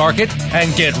Android Market,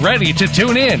 and get ready to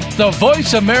tune in. The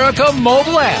Voice America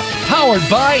mobile app, powered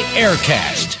by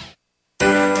Aircast.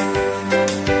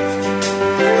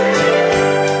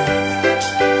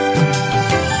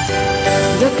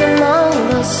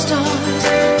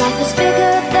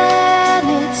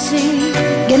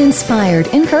 Get inspired,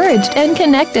 encouraged, and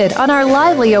connected on our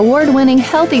lively, award-winning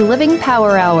Healthy Living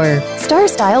Power Hour. Star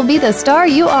Style Be the Star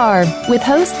You Are, with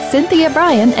hosts Cynthia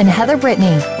Bryan and Heather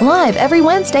Brittany. Live every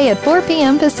Wednesday at 4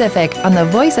 p.m. Pacific on the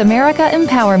Voice America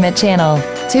Empowerment Channel.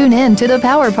 Tune in to the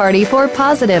Power Party for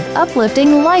positive,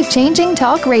 uplifting, life-changing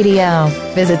talk radio.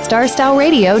 Visit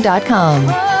starstyleradio.com.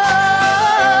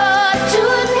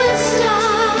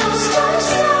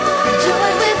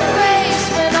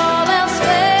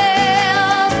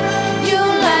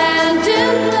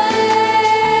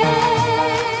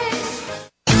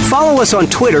 Follow us on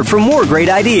Twitter for more great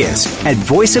ideas at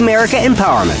Voice America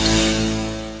Empowerment.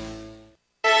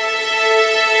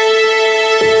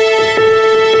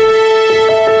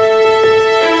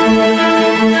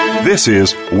 This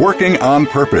is Working on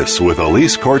Purpose with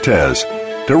Elise Cortez.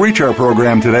 To reach our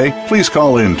program today, please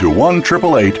call in to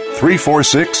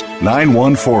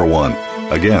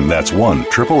 1-888-346-9141. Again, that's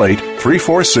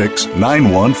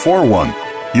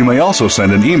 1-888-346-9141. You may also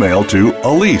send an email to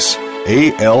Elise,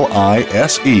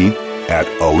 ALISE, at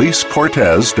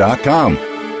EliseCortez.com.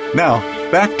 Now,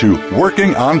 back to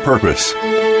Working on Purpose.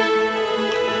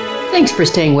 Thanks for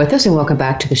staying with us and welcome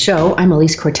back to the show. I'm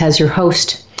Elise Cortez, your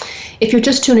host. If you're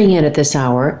just tuning in at this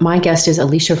hour, my guest is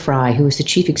Alicia Fry, who is the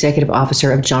Chief Executive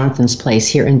Officer of Jonathan's Place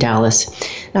here in Dallas.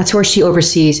 That's where she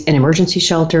oversees an emergency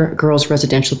shelter, girls'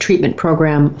 residential treatment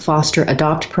program, foster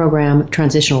adopt program,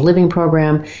 transitional living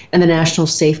program, and the National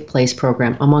Safe Place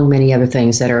program, among many other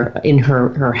things that are in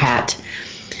her hat.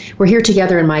 We're here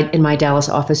together in my Dallas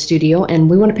office studio, and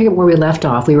we want to pick up where we left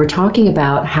off. We were talking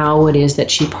about how it is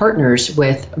that she partners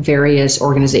with various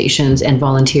organizations and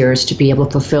volunteers to be able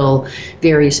to fulfill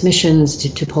various missions,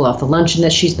 to pull off the luncheon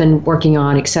that she's been working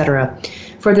on, etc.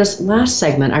 For this last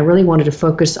segment, I really wanted to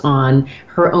focus on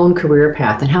her own career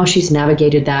path and how she's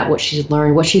navigated that, what she's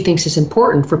learned, what she thinks is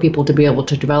important for people to be able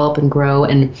to develop and grow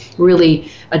and really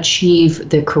achieve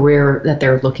the career that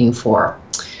they're looking for.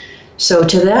 So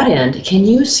to that end, can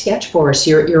you sketch for us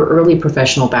your early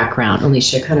professional background,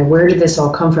 Alicia? Kind of where did this all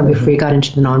come from before you got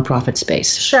into the nonprofit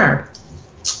space? Sure.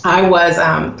 I was,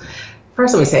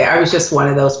 first let me say, I was just one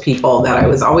of those people that I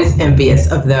was always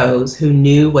envious of those who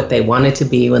knew what they wanted to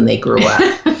be when they grew up.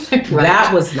 Right.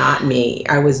 That was not me.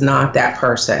 I was not that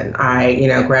person. I,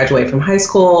 graduated from high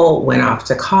school, went off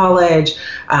to college,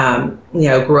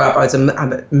 grew up,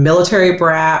 I'm a military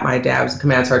brat. My dad was a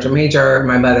command sergeant major.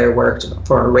 My mother worked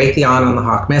for Raytheon on the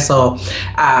Hawk missile.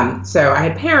 So I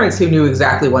had parents who knew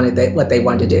exactly what they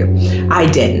wanted to do. I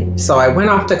didn't. So I went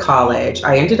off to college.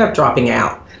 I ended up dropping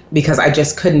out because I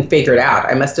just couldn't figure it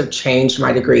out. I must have changed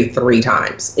my degree 3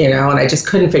 times, and I just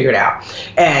couldn't figure it out.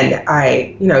 And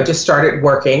I, just started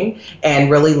working and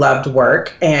really loved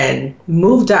work and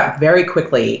moved up very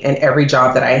quickly in every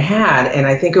job that I had. And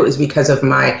I think it was because of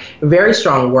my very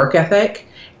strong work ethic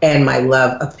and my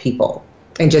love of people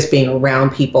and just being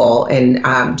around people and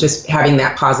just having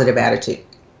that positive attitude.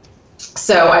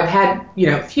 So I've had,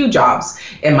 a few jobs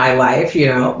in my life.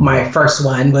 My first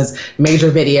one was major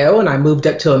video, and I moved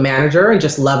up to a manager and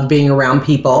just loved being around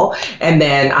people. And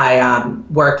then I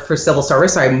worked for civil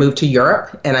service. I moved to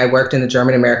Europe, and I worked in the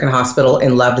German American Hospital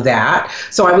and loved that.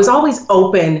 So I was always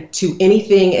open to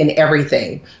anything and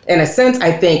everything. In a sense,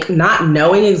 I think not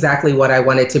knowing exactly what I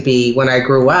wanted to be when I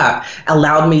grew up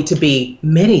allowed me to be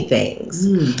many things.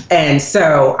 And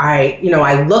so I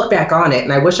look back on it,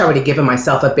 and I wish I would have given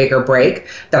myself a bigger break,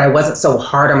 that I wasn't so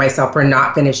hard on myself for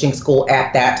not finishing school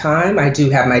at that time. I do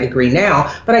have my degree now,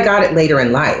 but I got it later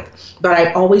in life. But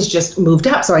I always just moved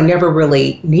up, so I never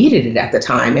really needed it at the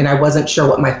time, and I wasn't sure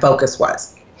what my focus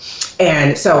was.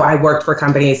 And so I worked for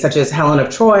companies such as Helen of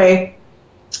Troy,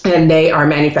 and they are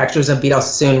manufacturers of Vidal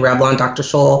Sassoon, Revlon, Dr.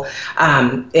 Scholl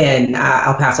in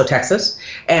El Paso, Texas.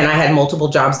 And I had multiple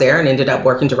jobs there and ended up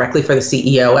working directly for the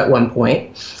CEO at one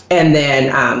point. And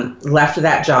then left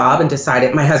that job and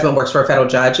decided, my husband works for a federal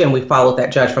judge, and we followed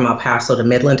that judge from El Paso to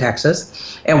Midland,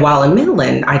 Texas. And while in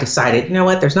Midland, I decided, you know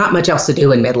what, there's not much else to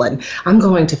do in Midland. I'm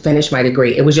going to finish my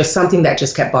degree. It was just something that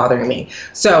just kept bothering me.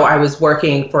 So I was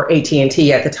working for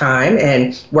AT&T at the time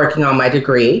and working on my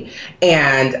degree.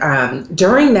 And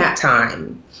during that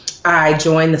time, I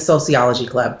joined the sociology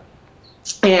club.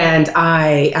 And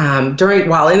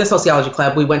while in the sociology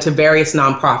club, we went to various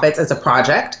nonprofits as a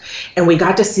project, and we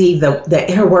got to see the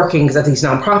inner workings of these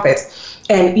nonprofits.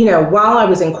 And, while I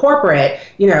was in corporate,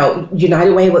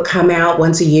 United Way would come out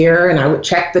once a year, and I would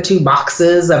check the 2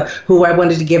 boxes of who I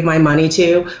wanted to give my money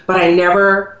to, but I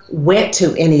never went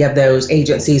to any of those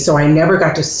agencies, so I never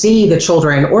got to see the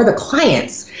children or the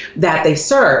clients that they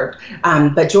served.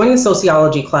 But joining the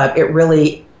sociology club, it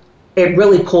really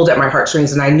pulled at my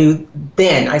heartstrings, and I knew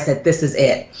then, I said, this is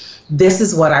it. This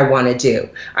is what I want to do.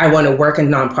 I want to work in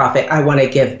nonprofit. I want to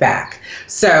give back.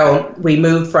 So we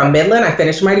moved from Midland. I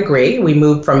finished my degree. We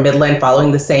moved from Midland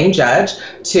following the same judge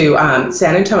to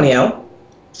San Antonio.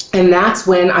 And that's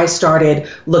when I started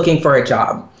looking for a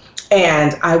job.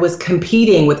 And I was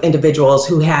competing with individuals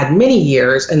who had many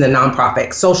years in the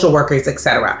nonprofit, social workers, et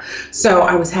cetera. So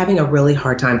I was having a really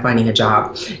hard time finding a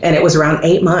job. And it was around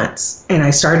 8 months. And I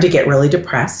started to get really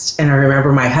depressed. And I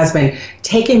remember my husband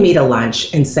taking me to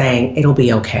lunch and saying, it'll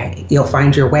be okay. You'll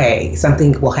find your way.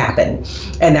 Something will happen.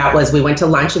 And that was, we went to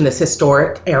lunch in this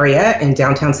historic area in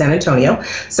downtown San Antonio.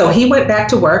 So he went back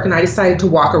to work, and I decided to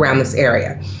walk around this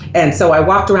area. And so I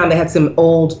walked around. They had some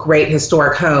old, great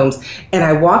historic homes. And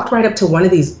I walked right up to one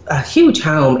of these, a huge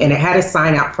home, and it had a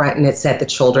sign out front, and it said the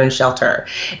Children's Shelter.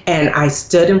 And I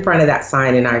stood in front of that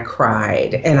sign and I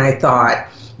cried. And I thought,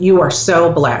 you are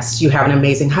so blessed. You have an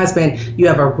amazing husband. You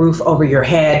have a roof over your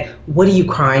head. What are you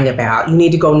crying about? You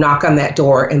need to go knock on that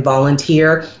door and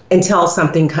volunteer until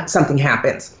something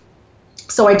happens.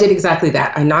 So I did exactly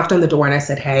that. I knocked on the door and I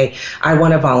said, hey, I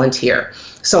want to volunteer.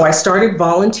 So I started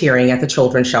volunteering at the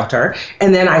Children's Shelter,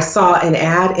 and then I saw an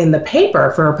ad in the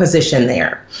paper for a position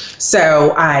there.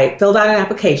 So I filled out an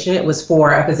application. It was for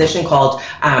a position called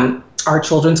Our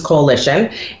Children's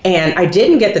Coalition, and I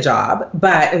didn't get the job,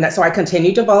 so I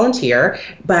continued to volunteer.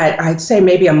 But I'd say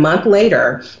maybe a month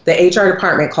later, the HR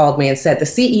department called me and said, the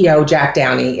CEO, Jack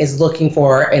Downey, is looking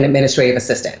for an administrative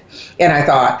assistant. And I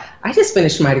thought, I just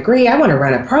finished my degree. I want to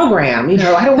run a program. I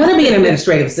don't want to be an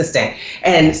administrative assistant.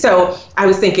 And so I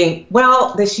was thinking,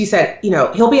 well, she said,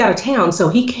 he'll be out of town, so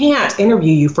he can't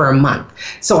interview you for a month.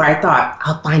 So I thought,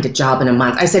 I'll find a job in a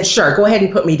month. I said, sure, go ahead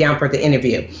and put me down for the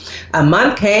interview. A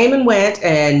month came and went,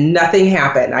 and nothing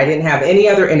happened. I didn't have any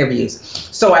other interviews.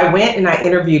 So I went and I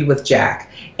interviewed with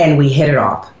Jack, and we hit it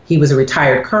off. He was a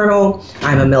retired colonel.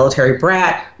 I'm a military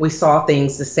brat. We saw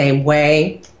things the same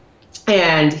way.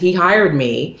 And he hired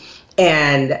me,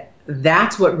 and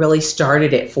that's what really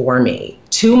started it for me.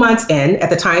 2 months in, at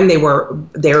the time they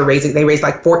raised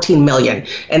like $14 million,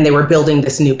 and they were building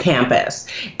this new campus.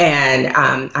 And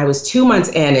I was 2 months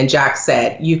in, and Jack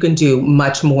said, you can do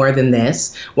much more than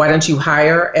this. Why don't you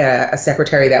hire a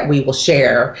secretary that we will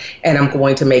share, and I'm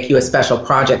going to make you a special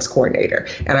projects coordinator,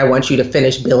 and I want you to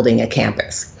finish building a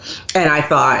campus. And I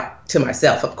thought, to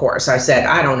myself, of course, I said,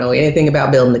 I don't know anything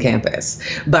about building the campus.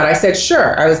 But I said,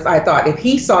 sure. I thought if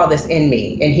he saw this in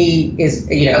me, and he is,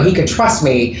 he could trust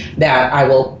me that I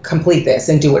will complete this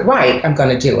and do it right, I'm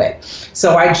going to do it.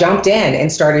 So I jumped in and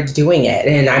started doing it.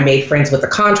 And I made friends with the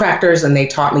contractors, and they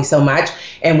taught me so much.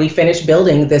 And we finished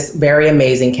building this very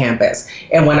amazing campus.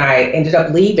 And when I ended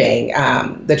up leaving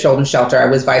the Children's Shelter, I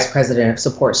was vice president of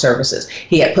support services.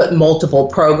 He had put multiple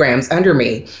programs under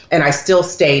me, and I still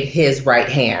stayed his right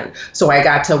hand. So I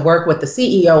got to work with the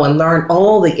CEO and learn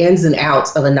all the ins and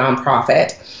outs of a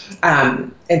nonprofit.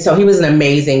 And so he was an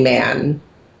amazing man.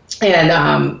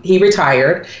 And he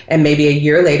retired, and maybe a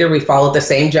year later, we followed the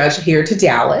same judge here to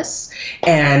Dallas.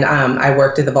 And I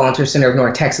worked at the Volunteer Center of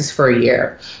North Texas for a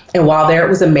year. And while there, it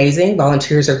was amazing.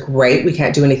 Volunteers are great. We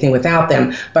can't do anything without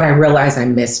them. But I realized I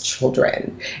missed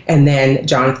children. And then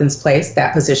Jonathan's Place,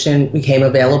 that position became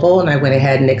available, and I went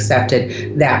ahead and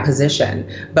accepted that position.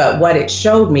 But what it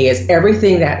showed me is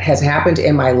everything that has happened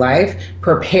in my life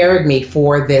prepared me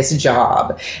for this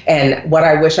job. And what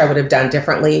I wish I would have done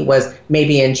differently was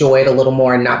maybe enjoy it a little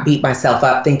more and not beat myself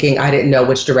up thinking I didn't know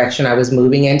which direction I was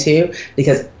moving into,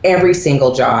 because every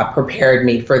single job prepared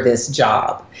me for this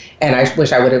job. And I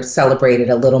wish I would have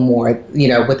celebrated a little more,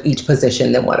 with each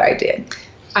position than what I did.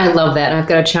 I love that. And I've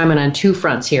got to chime in on two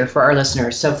fronts here for our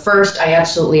listeners. So first, I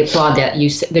absolutely applaud that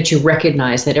you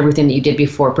recognize that everything that you did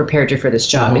before prepared you for this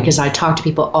job, because I talk to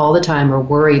people all the time who are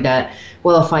worried that,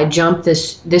 well, if I jump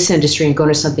this industry and go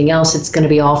to something else, it's going to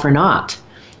be all for naught.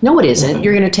 No, it isn't.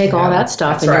 You're going to take all that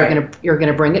stuff and you're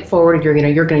going to bring it forward. You're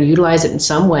going to utilize it in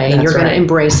some way, and you're going to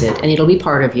embrace it, and it'll be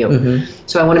part of you.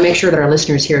 So I want to make sure that our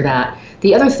listeners hear that.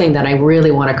 The other thing that I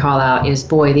really want to call out is,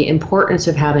 the importance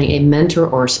of having a mentor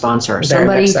or a sponsor,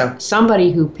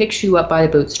 somebody who picks you up by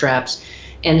the bootstraps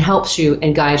and helps you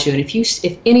and guides you. And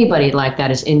if anybody like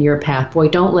that is in your path,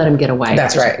 don't let them get away.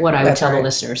 That's right. What I would tell the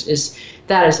listeners is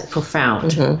that is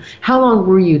profound. How long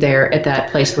were you there at that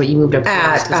place where you moved up to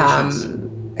those positions?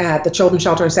 At the Children's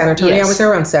Shelter in San Antonio, I was there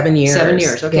around 7 years. 7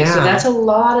 years. Okay, so that's a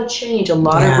lot of change, a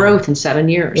lot of growth in 7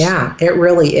 years. Yeah, it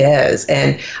really is.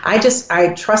 And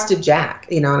I trusted Jack,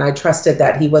 and I trusted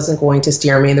that he wasn't going to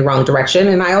steer me in the wrong direction.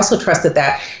 And I also trusted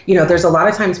that, there's a lot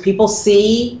of times people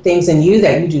see things in you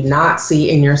that you do not see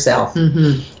in yourself.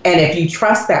 And if you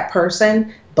trust that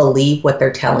person, believe what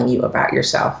they're telling you about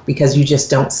yourself, because you just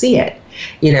don't see it,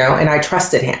 and I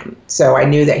trusted him. So I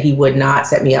knew that he would not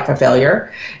set me up for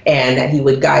failure and that he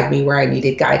would guide me where I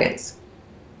needed guidance.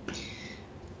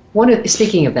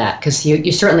 Speaking of that, because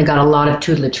you certainly got a lot of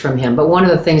tutelage from him, but one of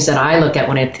the things that I look at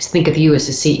when I think of you as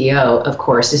the CEO, of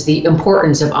course, is the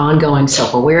importance of ongoing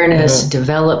self-awareness,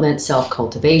 development,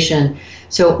 self-cultivation.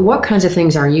 So what kinds of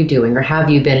things are you doing or have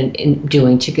you been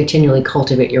doing to continually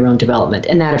cultivate your own development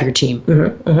and that of your team?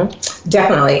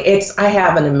 Definitely. I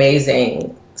have an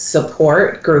amazing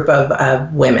support group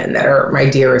of women that are my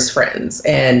dearest friends,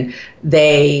 and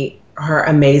they are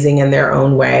amazing in their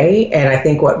own way. And I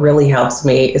think what really helps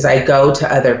me is I go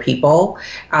to other people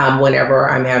whenever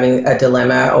I'm having a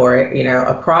dilemma or,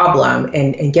 a problem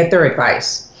and get their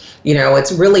advice.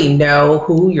 It's really know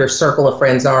who your circle of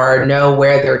friends are, know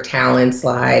where their talents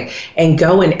lie, and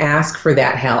go and ask for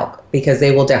that help, because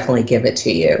they will definitely give it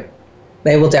to you.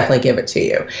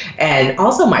 And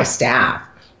also my staff.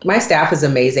 My staff is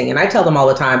amazing, and I tell them all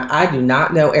the time, I do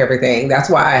not know everything. That's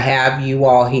why I have you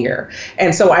all here.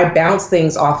 And so I bounce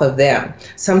things off of them.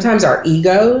 Sometimes our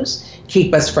egos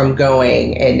keep us from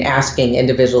going and asking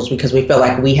individuals because we feel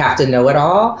like we have to know it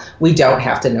all. We don't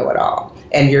have to know it all.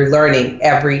 And you're learning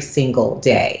every single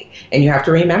day, and you have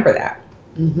to remember that.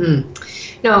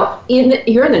 Now,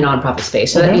 you're in the nonprofit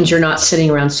space, so that means you're not sitting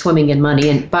around swimming in money.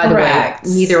 And by the way,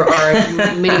 neither are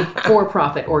many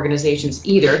for-profit organizations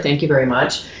either. Thank you very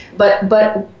much. But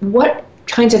what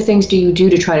kinds of things do you do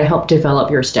to try to help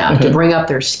develop your staff, to bring up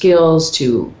their skills,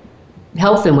 to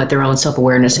help them with their own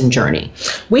self-awareness and journey?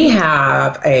 We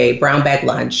have a brown bag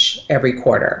lunch every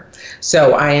quarter.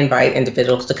 So I invite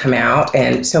individuals to come out,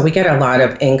 and so we get a lot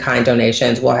of in-kind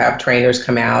donations. We'll have trainers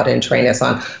come out and train us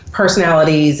on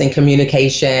personalities and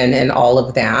communication and all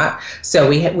of that. So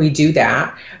we do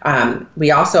that.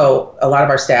 We also, a lot of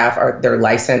our staff they're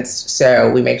licensed, so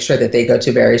we make sure that they go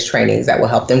to various trainings that will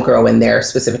help them grow in their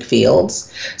specific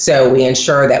fields. So we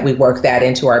ensure that we work that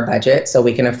into our budget so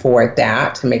we can afford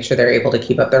that, to make sure they're able to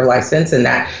keep up their license and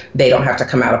that they don't have to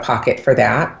come out of pocket for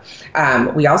that.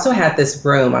 We also had this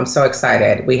room. I'm so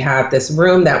excited. We had this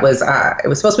room that was, it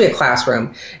was supposed to be a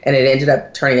classroom, and it ended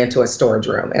up turning into a storage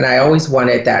room. And I always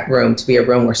wanted that room to be a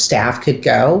room where staff could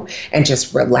go and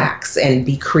just relax and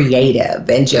be creative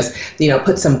and just,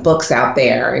 put some books out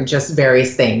there and just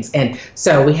various things. And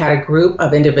so we had a group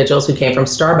of individuals who came from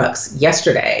Starbucks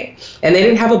yesterday, and they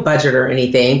didn't have a budget or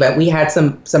anything, but we had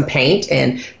some paint,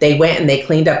 and they went and they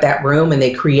cleaned up that room and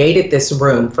they created this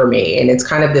room for me. And it's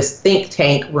kind of this think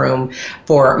tank room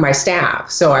for my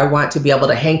staff. So I want to be able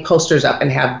to hang posters up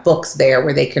and have books there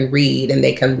where they can read and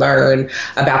they can learn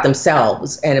about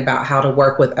themselves and about how to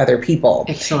work with other people.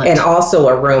 Excellent. And also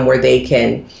a room where they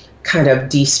can kind of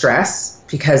de-stress,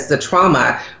 because the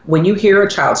trauma, when you hear a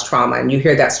child's trauma and you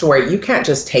hear that story, you can't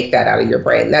just take that out of your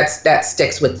brain. That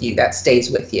sticks with you, that stays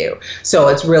with you. So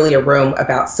it's really a room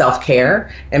about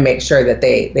self-care and make sure that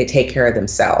they take care of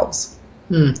themselves.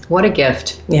 What a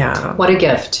gift. Yeah. What a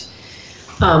gift.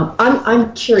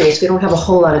 I'm curious. We don't have a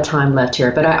whole lot of time left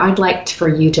here, but I'd like for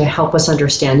you to help us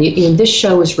understand. This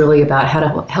show is really about how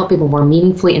to help people more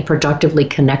meaningfully and productively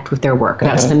connect with their work.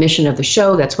 That's the mission of the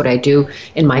show. That's what I do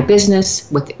in my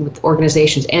business with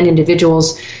organizations and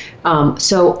individuals.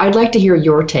 So I'd like to hear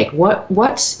your take.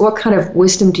 What kind of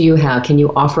wisdom do you have? Can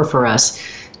you offer for us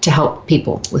to help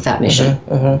people with that mission?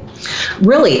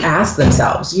 Really ask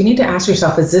themselves. You need to ask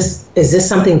yourself, is this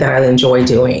something that I enjoy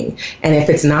doing? And if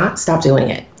it's not, stop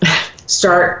doing it.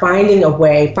 Start finding a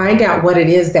way, find out what it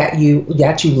is that you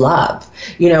love,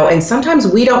 and sometimes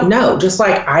we don't know. Just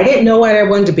like I didn't know what I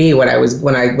wanted to be when I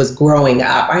was growing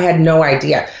up. I had no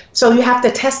idea. So you have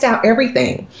to test out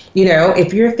everything.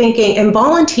 If you're thinking, and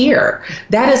volunteer,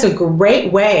 that is a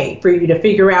great way for you to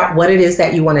figure out what it is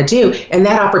that you want to do. And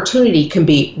that opportunity can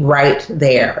be right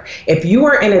there. If you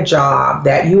are in a job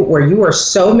where you are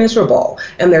so miserable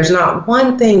and there's not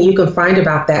one thing you can find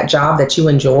about that job that you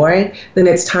enjoy, then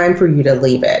it's time for you to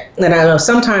leave it. And I know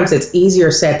sometimes it's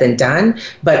easier said than done,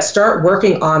 but start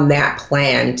working on that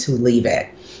plan to leave it.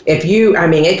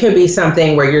 It could be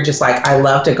something where you're just like, I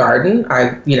love to garden.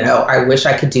 I wish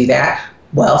I could do that.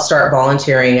 Well, start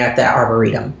volunteering at the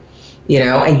Arboretum,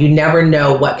 and you never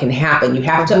know what can happen. You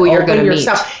have to open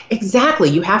yourself. Exactly.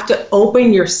 You have to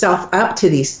open yourself up to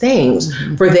these things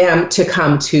for them to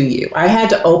come to you. I had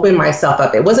to open myself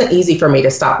up. It wasn't easy for me to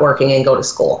stop working and go to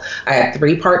school. I had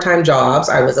 3 part-time jobs.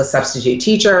 I was a substitute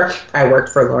teacher. I worked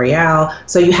for L'Oreal.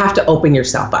 So you have to open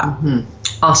yourself up.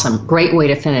 Awesome. Great way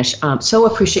to finish. So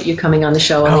appreciate you coming on the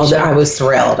show. Oh, I was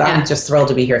thrilled. I'm just thrilled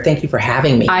to be here. Thank you for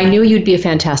having me. I knew you'd be a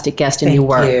fantastic guest, and you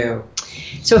were. Thank you.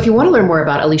 So if you want to learn more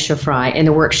about Alicia Fry and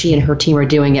the work she and her team are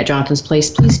doing at Jonathan's Place,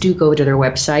 please do go to their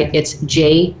website. It's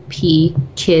jpkids.org.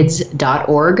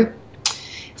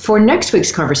 For next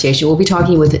week's conversation, we'll be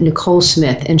talking with Nicole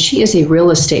Smith, and she is a real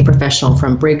estate professional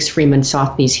from Briggs Freeman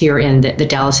Sotheby's here in the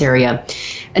Dallas area.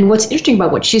 And what's interesting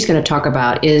about what she's going to talk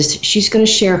about is she's going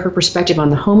to share her perspective on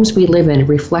the homes we live in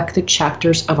reflect the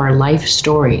chapters of our life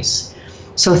stories.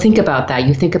 So think about that.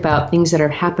 You think about things that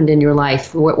have happened in your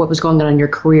life, what was going on in your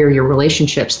career, your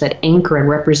relationships that anchor and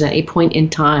represent a point in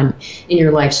time in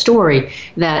your life story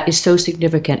that is so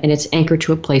significant, and it's anchored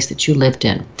to a place that you lived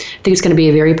in. I think it's going to be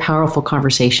a very powerful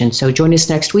conversation. So join us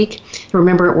next week.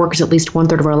 Remember, work is at least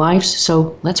 1/3 of our lives,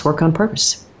 so let's work on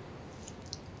purpose.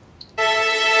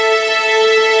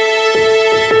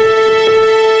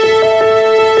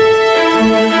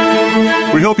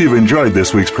 We hope you've enjoyed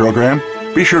this week's program.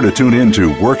 Be sure to tune in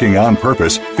to Working on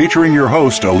Purpose, featuring your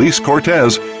host, Elise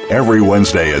Cortez, every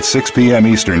Wednesday at 6 p.m.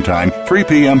 Eastern Time, 3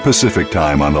 p.m. Pacific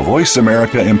Time on the Voice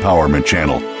America Empowerment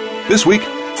Channel. This week,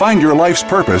 find your life's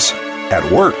purpose at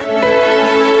work.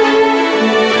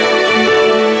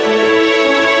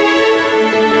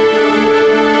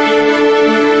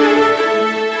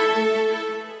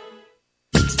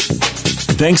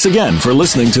 Thanks again for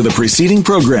listening to the preceding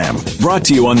program, brought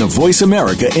to you on the Voice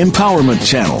America Empowerment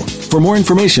Channel. For more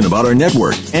information about our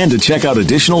network and to check out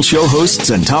additional show hosts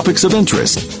and topics of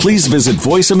interest, please visit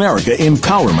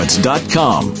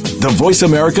voiceamericaempowerment.com. The Voice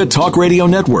America Talk Radio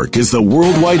Network is the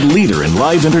worldwide leader in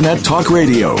live Internet talk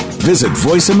radio. Visit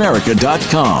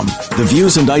voiceamerica.com. The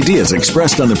views and ideas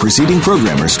expressed on the preceding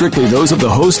program are strictly those of the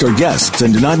host or guests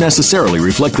and do not necessarily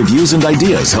reflect the views and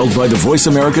ideas held by the Voice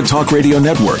America Talk Radio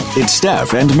Network, its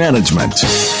staff, and management.